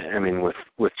 I mean,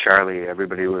 with Charlie,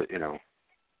 everybody was, you know,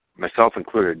 myself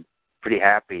included, pretty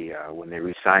happy when they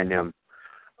re-signed him.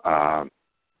 What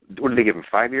did they give him,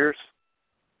 5 years?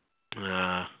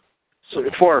 4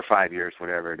 or 5 years,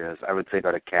 whatever it is. I would say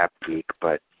go to Cap Geek,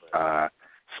 but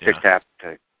stick that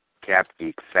to Cap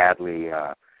Geek. Sadly,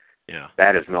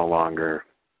 that is no longer.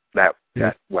 That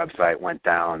website went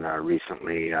down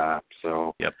recently.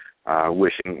 So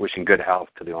wishing good health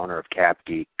to the owner of Cap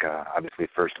Geek, obviously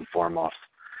first and foremost.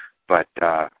 But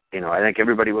you know, I think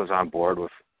everybody was on board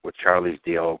with Charlie's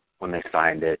deal when they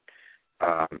signed it.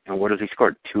 And what has he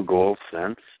scored? 2 goals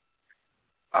since?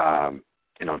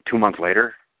 You know, 2 months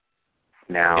later.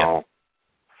 Now,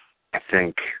 I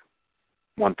think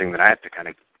one thing that I have to kind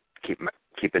of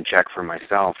keep in check for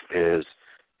myself is,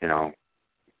 you know,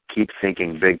 keep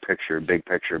thinking big picture, big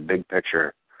picture, big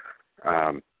picture.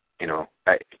 You know,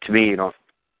 to me, you know,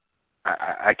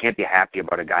 I can't be happy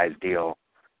about a guy's deal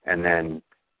and then,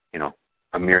 you know,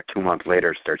 a mere 2 months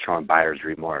later start showing buyer's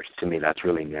remorse. To me, that's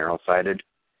really narrow-sighted.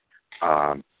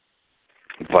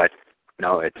 But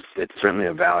no, it's certainly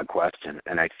a valid question,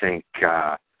 and I think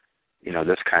you know,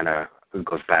 this kind of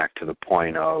goes back to the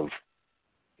point of,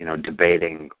 you know,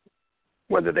 debating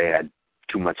whether they had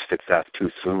too much success too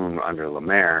soon under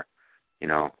Lemaire. You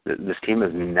know, this team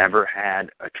has never had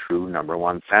a true number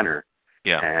one center,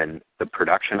 and the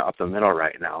production up the middle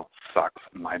right now sucks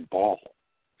my ball.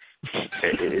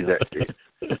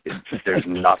 There's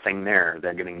nothing there.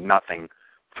 They're getting nothing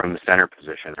from the center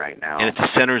position right now. And it's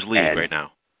a center's league right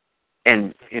now.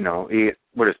 And, you know,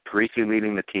 what is Parisi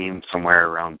leading the team somewhere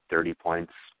around 30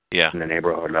 points in the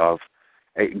neighborhood of?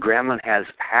 Granlund has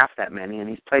half that many, and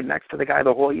he's played next to the guy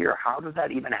the whole year. How does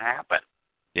that even happen?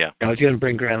 Yeah, I was going to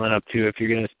bring Granlund up too. If you're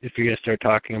gonna start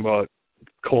talking about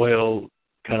Coyle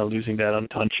kind of losing that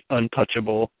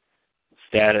untouchable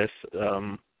status,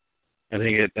 I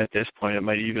think at this point it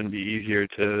might even be easier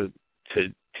to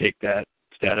take that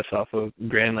status off of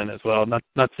Granlund as well.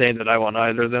 Not saying that I want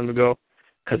either of them to go,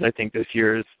 because I think this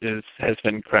year has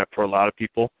been crap for a lot of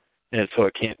people, and so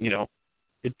it can't. You know,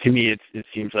 to me it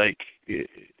seems like.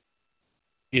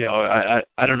 You know,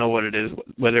 I don't know what it is,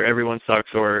 whether everyone sucks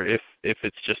or if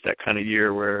it's just that kind of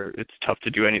year where it's tough to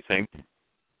do anything.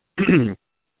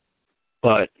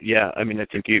 But yeah, I mean, I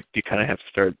think you kind of have to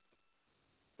start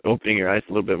opening your eyes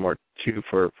a little bit more too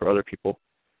for other people.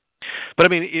 But I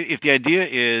mean, if the idea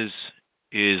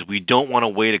is we don't want to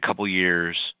wait a couple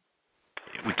years,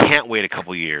 we can't wait a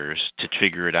couple years to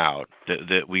figure it out.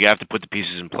 That we have to put the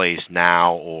pieces in place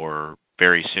now or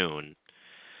very soon.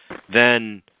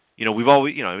 Then, you know, we've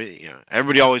always, you know,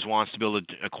 everybody always wants to be able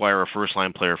to acquire a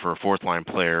first-line player for a fourth-line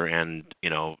player, and you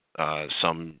know,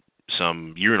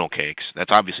 some urinal cakes.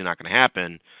 That's obviously not going to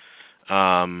happen.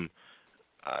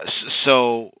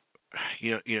 So,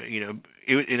 you know,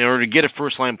 in order to get a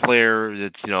first-line player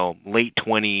that's, you know, late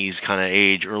 20s kind of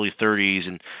age, early 30s,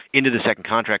 and into the second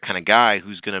contract kind of guy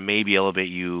who's going to maybe elevate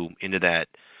you into that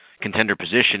contender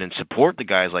position and support the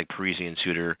guys like Parisi and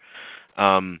Suter.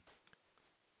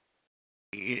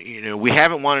 You know, we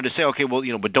haven't wanted to say, okay, well,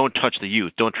 you know, but don't touch the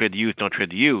youth, don't trade the youth, don't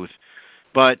trade the youth.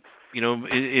 But, you know,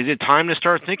 is it time to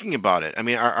start thinking about it? I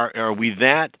mean, are we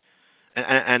that?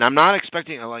 And I'm not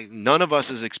expecting, like, none of us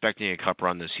is expecting a cup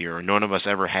run this year, or none of us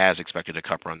ever has expected a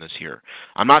cup run this year.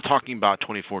 I'm not talking about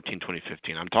 2014,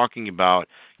 2015. I'm talking about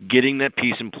getting that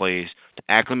piece in place to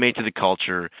acclimate to the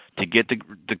culture, to get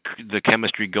the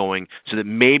chemistry going, so that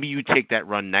maybe you take that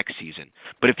run next season.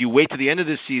 But if you wait to the end of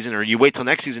this season, or you wait till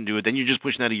next season to do it, then you're just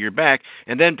pushing that a year back,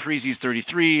 and then Parisi's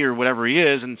 33 or whatever he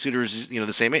is, and Suter's, you know,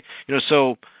 the same age. You know,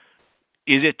 so.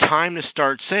 Is it time to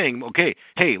start saying, okay,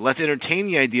 hey, let's entertain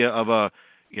the idea of a,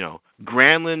 you know,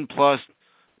 Granlund plus,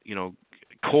 you know,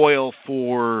 Coyle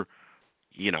for,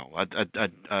 you know,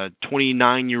 a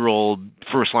 29-year-old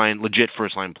legit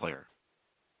first-line player?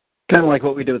 Kind of like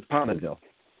what we did with Pominville.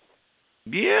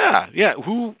 Yeah.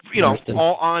 Who, you know,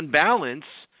 all on balance,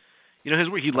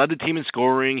 he led the team in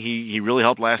scoring. He really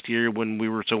helped last year when we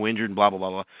were so injured and blah blah blah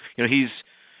blah. He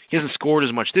hasn't scored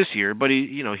as much this year, but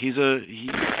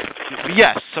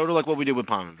yes, sort of like what we did with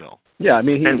Pominville. Yeah, I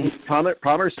mean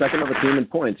Palmer's second on the team in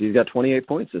points. He's got 28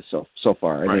 points so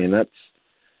far. I mean that's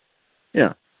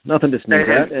nothing to sneeze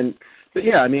at. But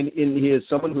yeah, I mean he is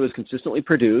someone who has consistently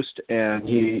produced, and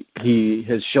he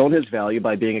has shown his value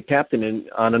by being a captain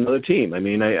on another team. I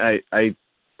mean I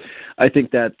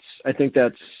think that's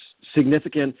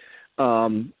significant.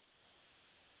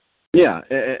 Yeah,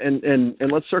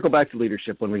 and let's circle back to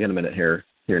leadership when we get a minute here,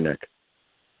 Nick.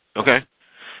 Okay.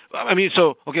 I mean,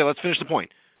 let's finish the point.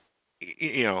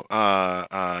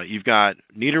 You've got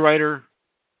Niederreiter,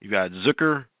 you've got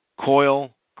Zucker,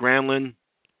 Coyle, Granlund,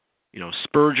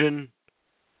 Spurgeon,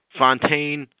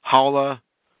 Fontaine, Haula,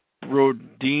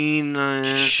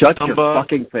 Brodin. Shut Dumba, your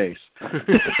fucking face.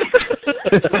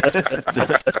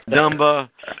 Dumba,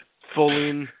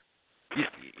 Folin.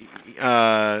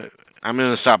 I'm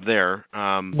going to stop there.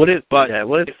 What if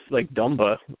like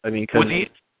Dumba? I mean,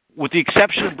 with the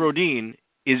exception of Brodin,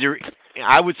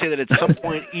 I would say that at some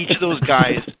point each of those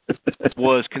guys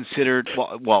was considered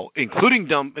including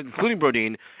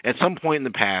Brodin. At some point in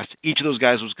the past, each of those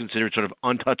guys was considered sort of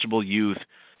untouchable youth,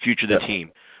 future of the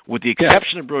team. With the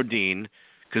exception of Brodin,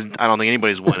 because I don't think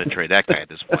anybody's willing to trade that guy at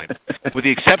this point. With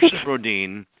the exception of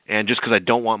Brodin, and just because I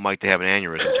don't want Mike to have an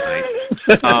aneurysm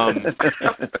tonight,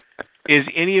 is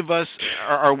any of us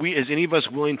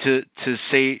willing to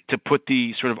put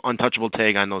the sort of untouchable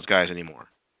tag on those guys anymore?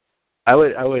 I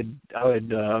would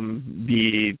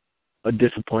be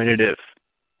disappointed if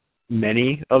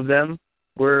many of them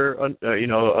were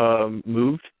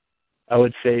moved. I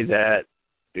would say that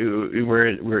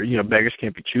we're beggars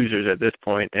can't be choosers at this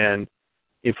point, and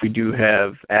if we do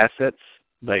have assets,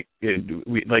 like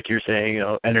you're saying,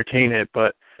 entertain it,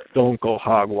 but don't go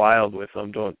hog wild with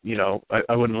them. Don't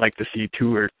I wouldn't like to see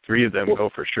 2 or 3 of them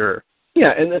go for sure.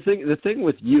 Yeah, and the thing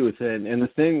with youth and the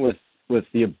thing with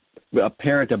the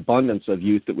apparent abundance of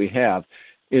youth that we have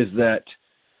is that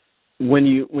when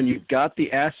you've got the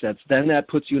assets, then that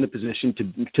puts you in a position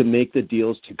to make the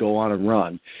deals to go on a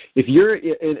run. If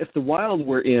the Wild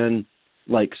were in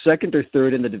like second or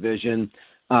third in the division,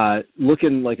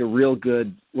 looking like they're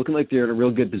in a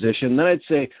real good position, then I'd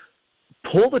say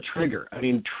pull the trigger. I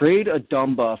mean, trade a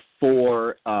Dumba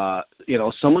for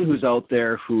someone who's out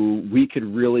there who we could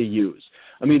really use.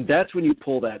 I mean, that's when you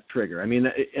pull that trigger. I mean,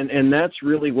 and that's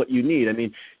really what you need. I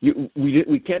mean,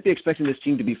 we can't be expecting this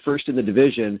team to be first in the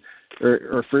division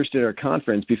or first in our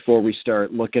conference before we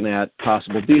start looking at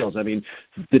possible deals. I mean,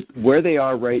 where they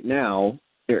are right now,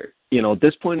 at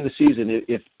this point in the season,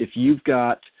 if you've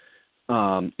got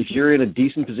if you're in a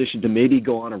decent position to maybe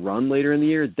go on a run later in the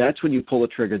year, that's when you pull the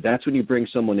trigger. That's when you bring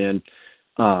someone in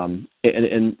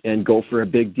and go for a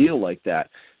big deal like that.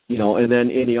 And then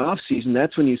in the off season,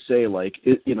 that's when you say, like,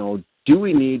 do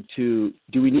we need to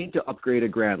upgrade a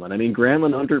Granlund? I mean,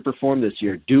 Granlund underperformed this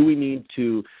year. Do we need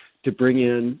to bring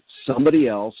in somebody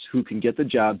else who can get the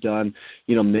job done?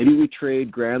 Maybe we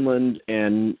trade Granlund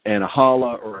and a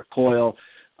Haula or a Coyle,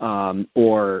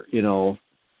 or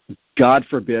God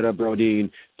forbid a Brodin,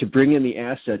 to bring in the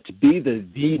asset to be the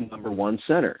number one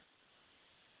center.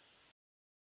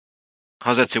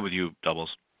 How's that sit with you, Doubles?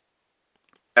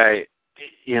 I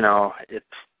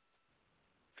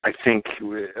think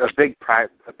a big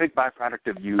byproduct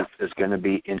of youth is going to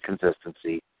be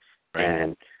inconsistency. Right.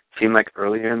 And it seemed like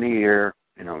earlier in the year,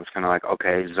 it was kind of like,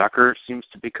 okay, Zucker seems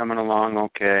to be coming along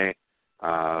okay.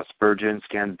 Spurgeon,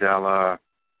 Scandella,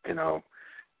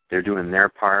 they're doing their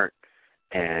part.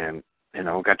 And,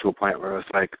 got to a point where it was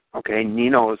like, okay,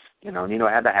 Nino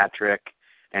had the hat trick,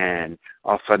 and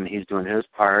all of a sudden he's doing his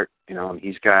part,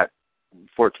 he's got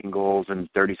 14 goals in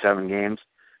 37 games.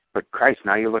 But Christ,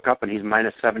 now you look up and he's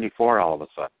minus 74 all of a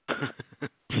sudden.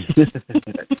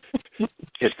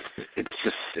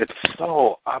 It's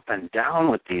so up and down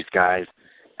with these guys,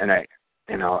 and I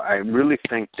really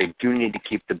think they do need to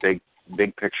keep the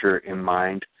big picture in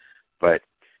mind. But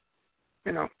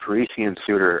Parisi and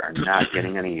Suter are not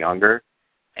getting any younger,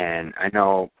 and I'm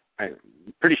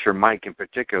pretty sure Mike in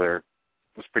particular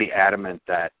was pretty adamant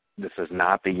that this is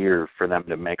not the year for them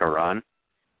to make a run.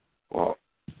 Well,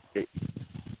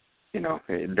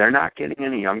 they're not getting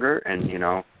any younger, and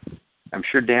I'm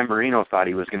sure Dan Marino thought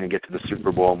he was going to get to the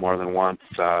Super Bowl more than once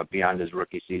beyond his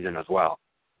rookie season as well.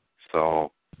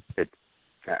 So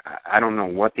I don't know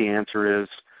what the answer is,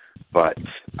 but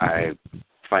I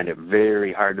find it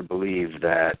very hard to believe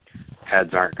that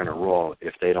heads aren't going to roll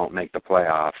if they don't make the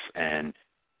playoffs. And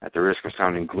at the risk of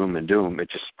sounding gloom and doom,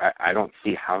 I don't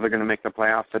see how they're going to make the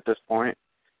playoffs at this point,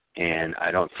 and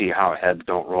I don't see how heads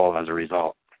don't roll as a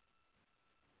result.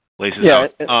 laces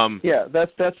out.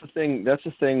 That's the thing. That's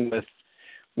the thing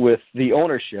with the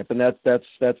ownership, and that's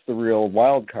the real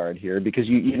wild card here, because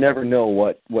you never know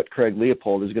what Craig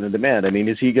Leopold is going to demand. I mean,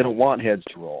 is he going to want heads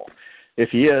to roll? If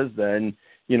he is, then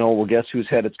well, guess whose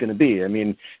head it's going to be. I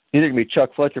mean, either going to be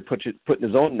Chuck Fletcher putting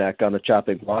his own neck on the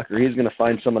chopping block, or he's going to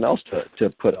find someone else to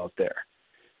put out there.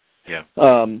 Yeah.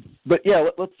 But yeah,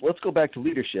 let's go back to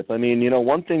leadership. I mean,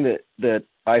 one thing that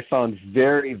I found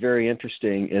very, very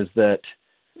interesting is that,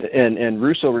 and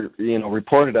Russo,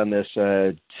 reported on this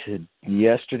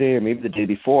yesterday or maybe the day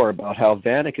before, about how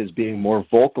Vanek is being more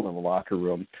vocal in the locker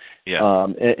room. Yeah.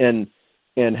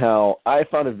 And how I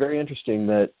found it very interesting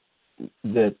that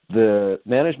the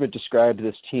management described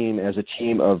this team as a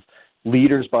team of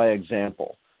leaders by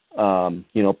example.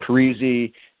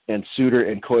 Parisi and Suter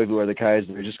and Koivu are the guys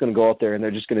that are just going to go out there and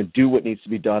they're just going to do what needs to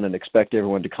be done and expect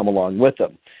everyone to come along with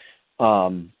them.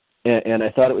 And I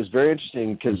thought it was very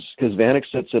interesting because Vanek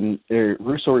said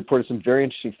Russo reported some very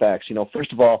interesting facts.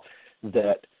 First of all,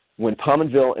 that when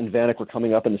Pominville and Vanek were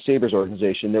coming up in the Sabres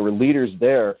organization, there were leaders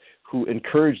there who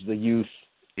encouraged the youth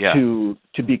to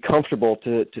be comfortable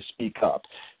to speak up.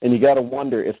 And you got to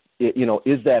wonder if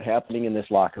is that happening in this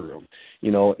locker room?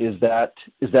 Is that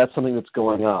something that's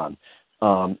going on?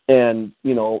 And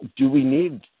do we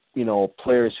need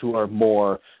players who are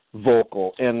more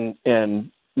vocal and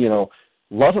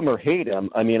love him or hate him?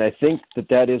 I mean, I think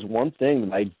that is one thing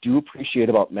that I do appreciate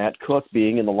about Matt Cook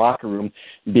being in the locker room,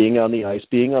 being on the ice,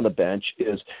 being on the bench.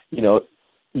 Is you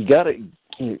got to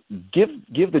give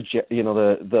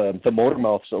the motor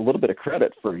mouths a little bit of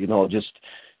credit for just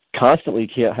constantly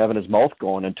having his mouth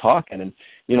going and talking, and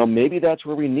maybe that's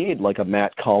where we need like a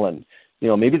Matt Cullen.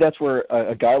 Maybe that's where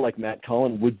a guy like Matt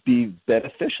Cullen would be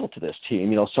beneficial to this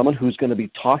team. Someone who's going to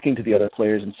be talking to the other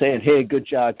players and saying, "Hey, good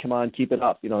job, come on, keep it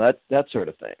up." That sort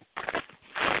of thing.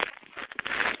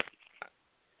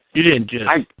 You didn't just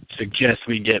suggest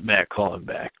we get Matt Cullen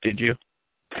back, did you?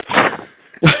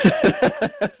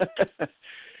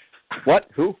 What?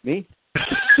 Who? Me?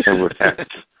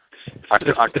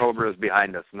 October is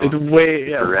behind us. No,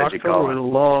 October was a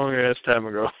long ass time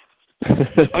ago.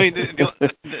 I mean,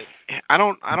 I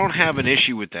don't have an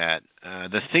issue with that.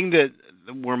 The thing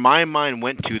where my mind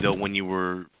went to though when you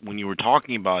were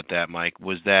talking about that, Mike,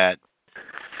 was that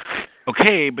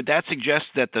okay? But that suggests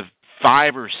that the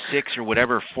 5 or 6 or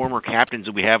whatever former captains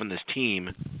that we have in this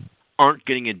team aren't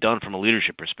getting it done from a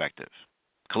leadership perspective,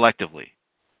 collectively.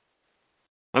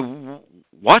 Like,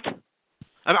 what?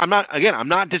 I'm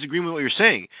not disagreeing with what you're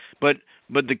saying, but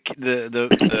the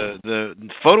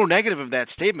photo negative of that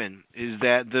statement is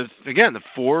that the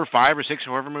 4 or 5 or 6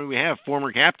 or however many we have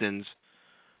former captains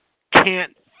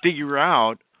can't figure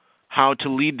out how to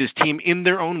lead this team in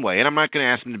their own way. And I'm not going to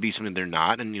ask them to be something they're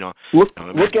not. And look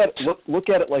at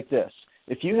it like this: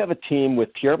 if you have a team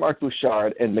with Pierre-Marc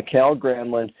Bouchard and Mikhail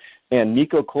Granlund and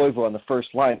Mikko Koivu on the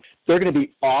first line, they're going to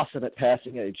be awesome at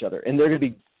passing at each other, and they're going to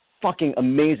be fucking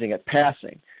amazing at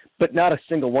passing. But not a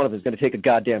single one of them is going to take a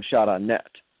goddamn shot on net.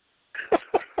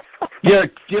 There are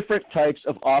different types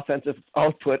of offensive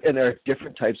output, and there are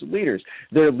different types of leaders.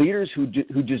 There are leaders who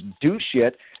just do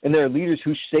shit, and there are leaders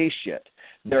who say shit.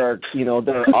 There are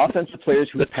offensive players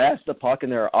who pass the puck,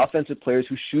 and there are offensive players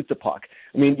who shoot the puck.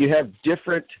 I mean, you have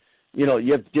different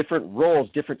roles,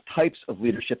 different types of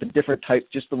leadership, and different types.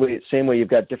 Just same way you've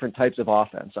got different types of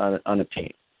offense on a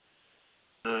team.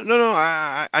 No,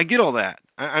 I get all that.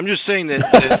 I'm just saying that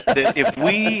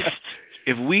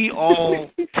if we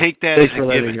all take that as a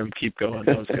given, him keep going.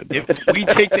 That was good. If we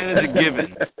take that as a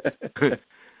given,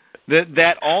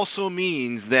 that also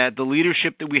means that the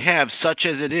leadership that we have, such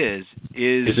as it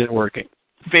isn't working,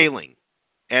 failing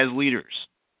as leaders.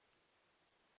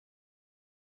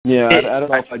 Yeah, I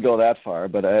don't know if I'd go that far,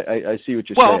 but I see what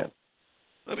you're saying.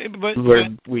 I mean, but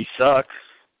we suck.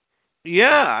 Yeah,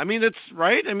 I mean that's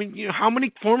right. I mean, how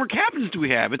many former captains do we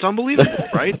have? It's unbelievable,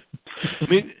 right? I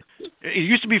mean, it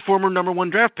used to be former number 1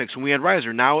 draft picks when we had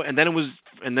Reiser. Now, and then it was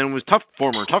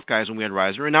former tough guys when we had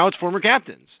Reiser, and now it's former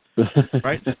captains,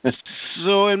 right?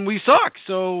 So, and we suck.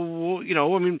 So,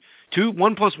 I mean,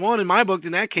 1 + 1 in my book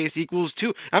in that case equals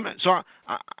 2. I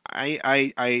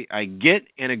get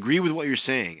and agree with what you're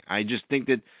saying. I just think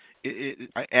that.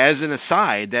 As an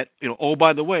aside, that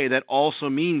by the way, that also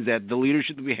means that the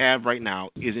leadership that we have right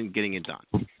now isn't getting it done.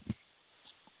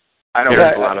 I don't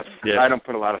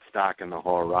put a lot of stock in the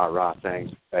whole rah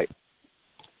thing. Like,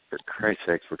 for Christ's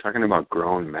sakes, we're talking about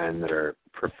grown men that are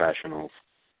professionals.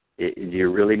 Do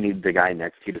you really need the guy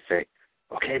next to you to say,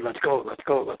 "Okay, let's go"?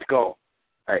 All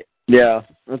right. Yeah,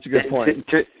 that's a good point.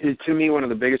 To me, one of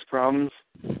the biggest problems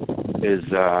is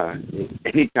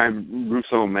anytime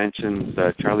Russo mentions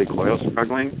Charlie Coyle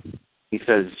struggling, he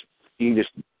says, you can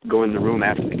just go in the room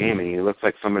after the game and he looks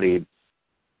like somebody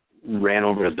ran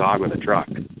over a dog with a truck.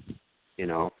 You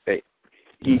know,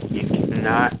 you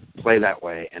cannot play that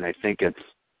way, and I think it's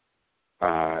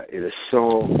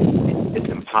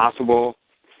impossible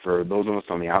for those of us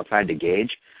on the outside to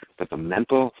gauge, but the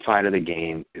mental side of the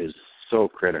game is so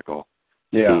critical.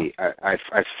 Yeah.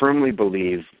 I firmly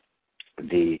believe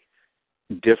the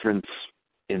difference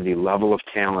in the level of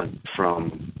talent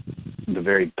from the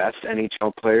very best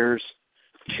NHL players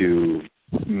to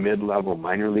mid-level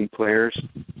minor league players,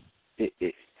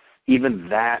 even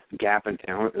that gap in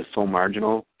talent is so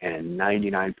marginal, and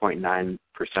 99.9%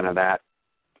 of that,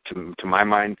 to my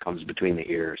mind, comes between the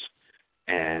ears.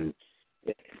 And,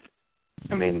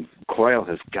 I mean, Coyle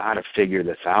has got to figure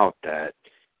this out that,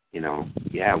 you know,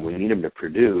 yeah, we need him to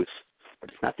produce, but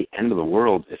it's not the end of the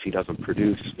world if he doesn't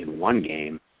produce in one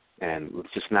game, and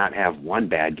let's just not have one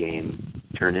bad game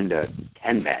turn into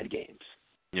 10 bad games.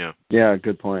 Yeah. Yeah,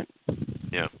 good point.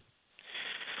 Yeah.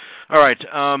 All right.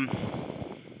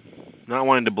 Not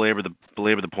wanting to belabor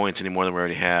the points any more than we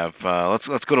already have.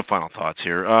 Let's go to final thoughts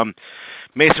here.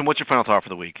 Mason, what's your final thought for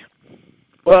the week?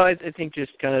 Well, I think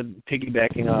just kind of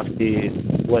piggybacking off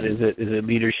what is it? Is it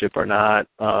leadership or not?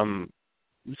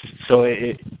 So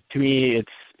to me,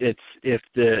 it's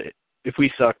if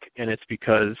we suck and it's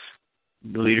because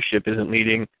the leadership isn't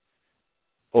leading,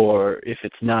 or if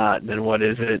it's not, then what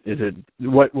is it? Is it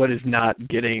what is not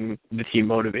getting the team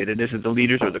motivated? Is it the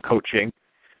leaders or the coaching?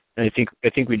 And I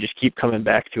think we just keep coming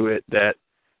back to it that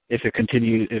if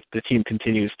the team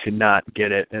continues to not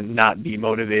get it and not be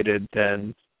motivated,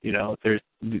 then it's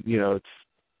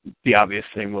the obvious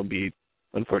thing will be,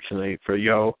 unfortunately for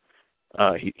Yo,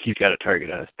 he's got a target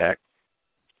on his back.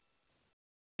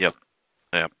 Yep.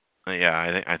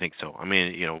 Yeah, I think so. I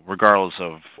mean, regardless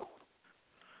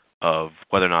of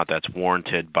whether or not that's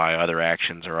warranted by other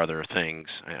actions or other things,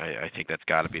 I think that's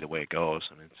got to be the way it goes.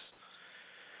 And it's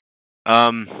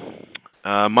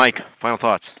Mike, final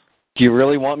thoughts. Do you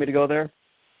really want me to go there?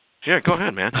 Yeah, go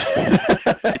ahead, man.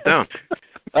 Get down.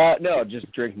 No,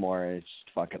 just drink more. It's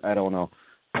fucking, I don't know.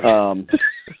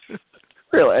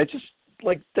 Really, I just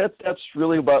that's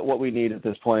really about what we need at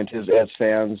this point is as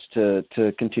fans to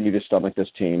continue to stomach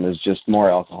this team is just more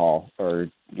alcohol or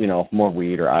more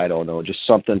weed or I don't know, just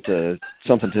something to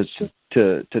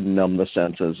numb the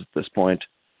senses at this point.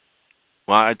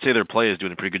 Well, I'd say their play is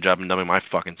doing a pretty good job in numbing my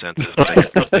fucking senses.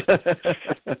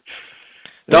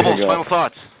 Doubles, final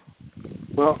thoughts.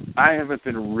 Well, I haven't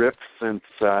been ripped since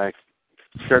I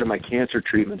started my cancer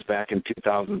treatments back in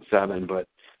 2007, but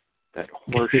that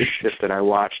horse shit that I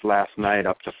watched last night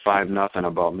up to 5-0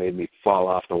 about made me fall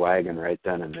off the wagon right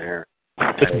then and there.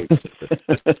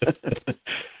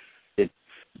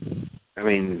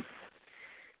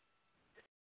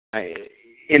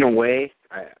 In a way,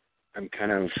 I'm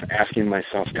kind of asking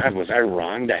myself, God, was I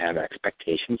wrong to have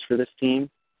expectations for this team?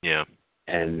 Yeah.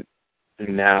 And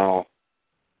now,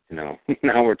 now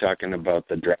we're talking about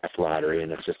the draft lottery,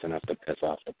 and it's just enough to piss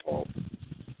off the Pope.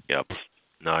 Yep.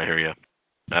 No, I hear you.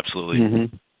 Absolutely.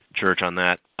 Mm-hmm. Church on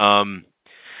that.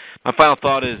 My final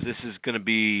thought is this is going to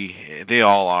be, they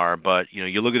all are, but,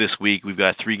 you look at this week, we've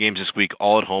got 3 games this week,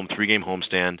 all at home, 3-game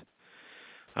homestand.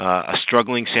 A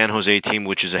struggling San Jose team,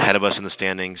 which is ahead of us in the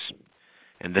standings.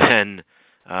 And then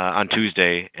on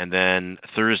Tuesday, and then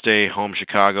Thursday, home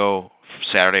Chicago,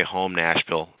 Saturday, home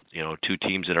Nashville. 2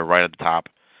 teams that are right at the top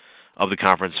of the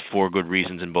conference for good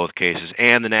reasons in both cases.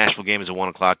 And the Nashville game is a 1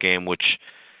 o'clock game, which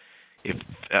if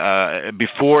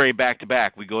before a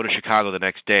back-to-back, we go to Chicago the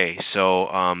next day. So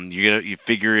you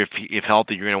figure if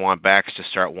healthy, you're going to want backs to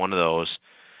start one of those,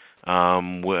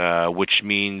 which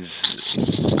means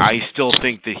I still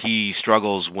think that he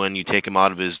struggles when you take him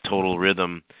out of his total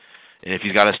rhythm. And if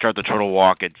he's got to start the total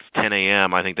walk at 10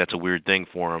 a.m., I think that's a weird thing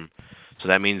for him. So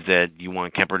that means that you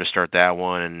want Kemper to start that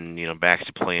one and, backs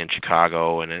to play in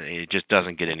Chicago, and it just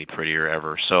doesn't get any prettier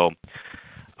ever. So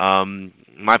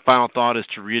my final thought is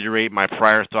to reiterate my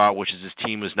prior thought, which is this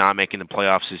team is not making the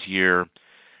playoffs this year,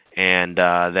 and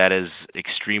that is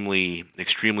extremely,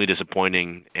 extremely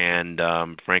disappointing and,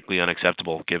 frankly,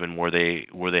 unacceptable given where they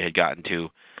had gotten to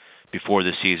before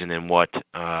this season and what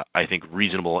I think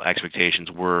reasonable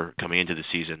expectations were coming into the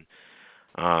season.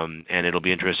 And it'll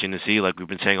be interesting to see, like we've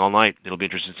been saying all night, it'll be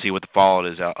interesting to see what the fallout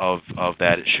is of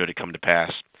that should it come to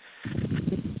pass.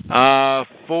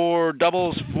 For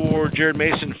doubles, for Jared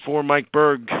Mason, for Mike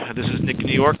Berg, this is Nick in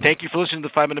New York. Thank you for listening to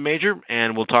the 5-Minute Major,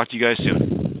 and we'll talk to you guys soon.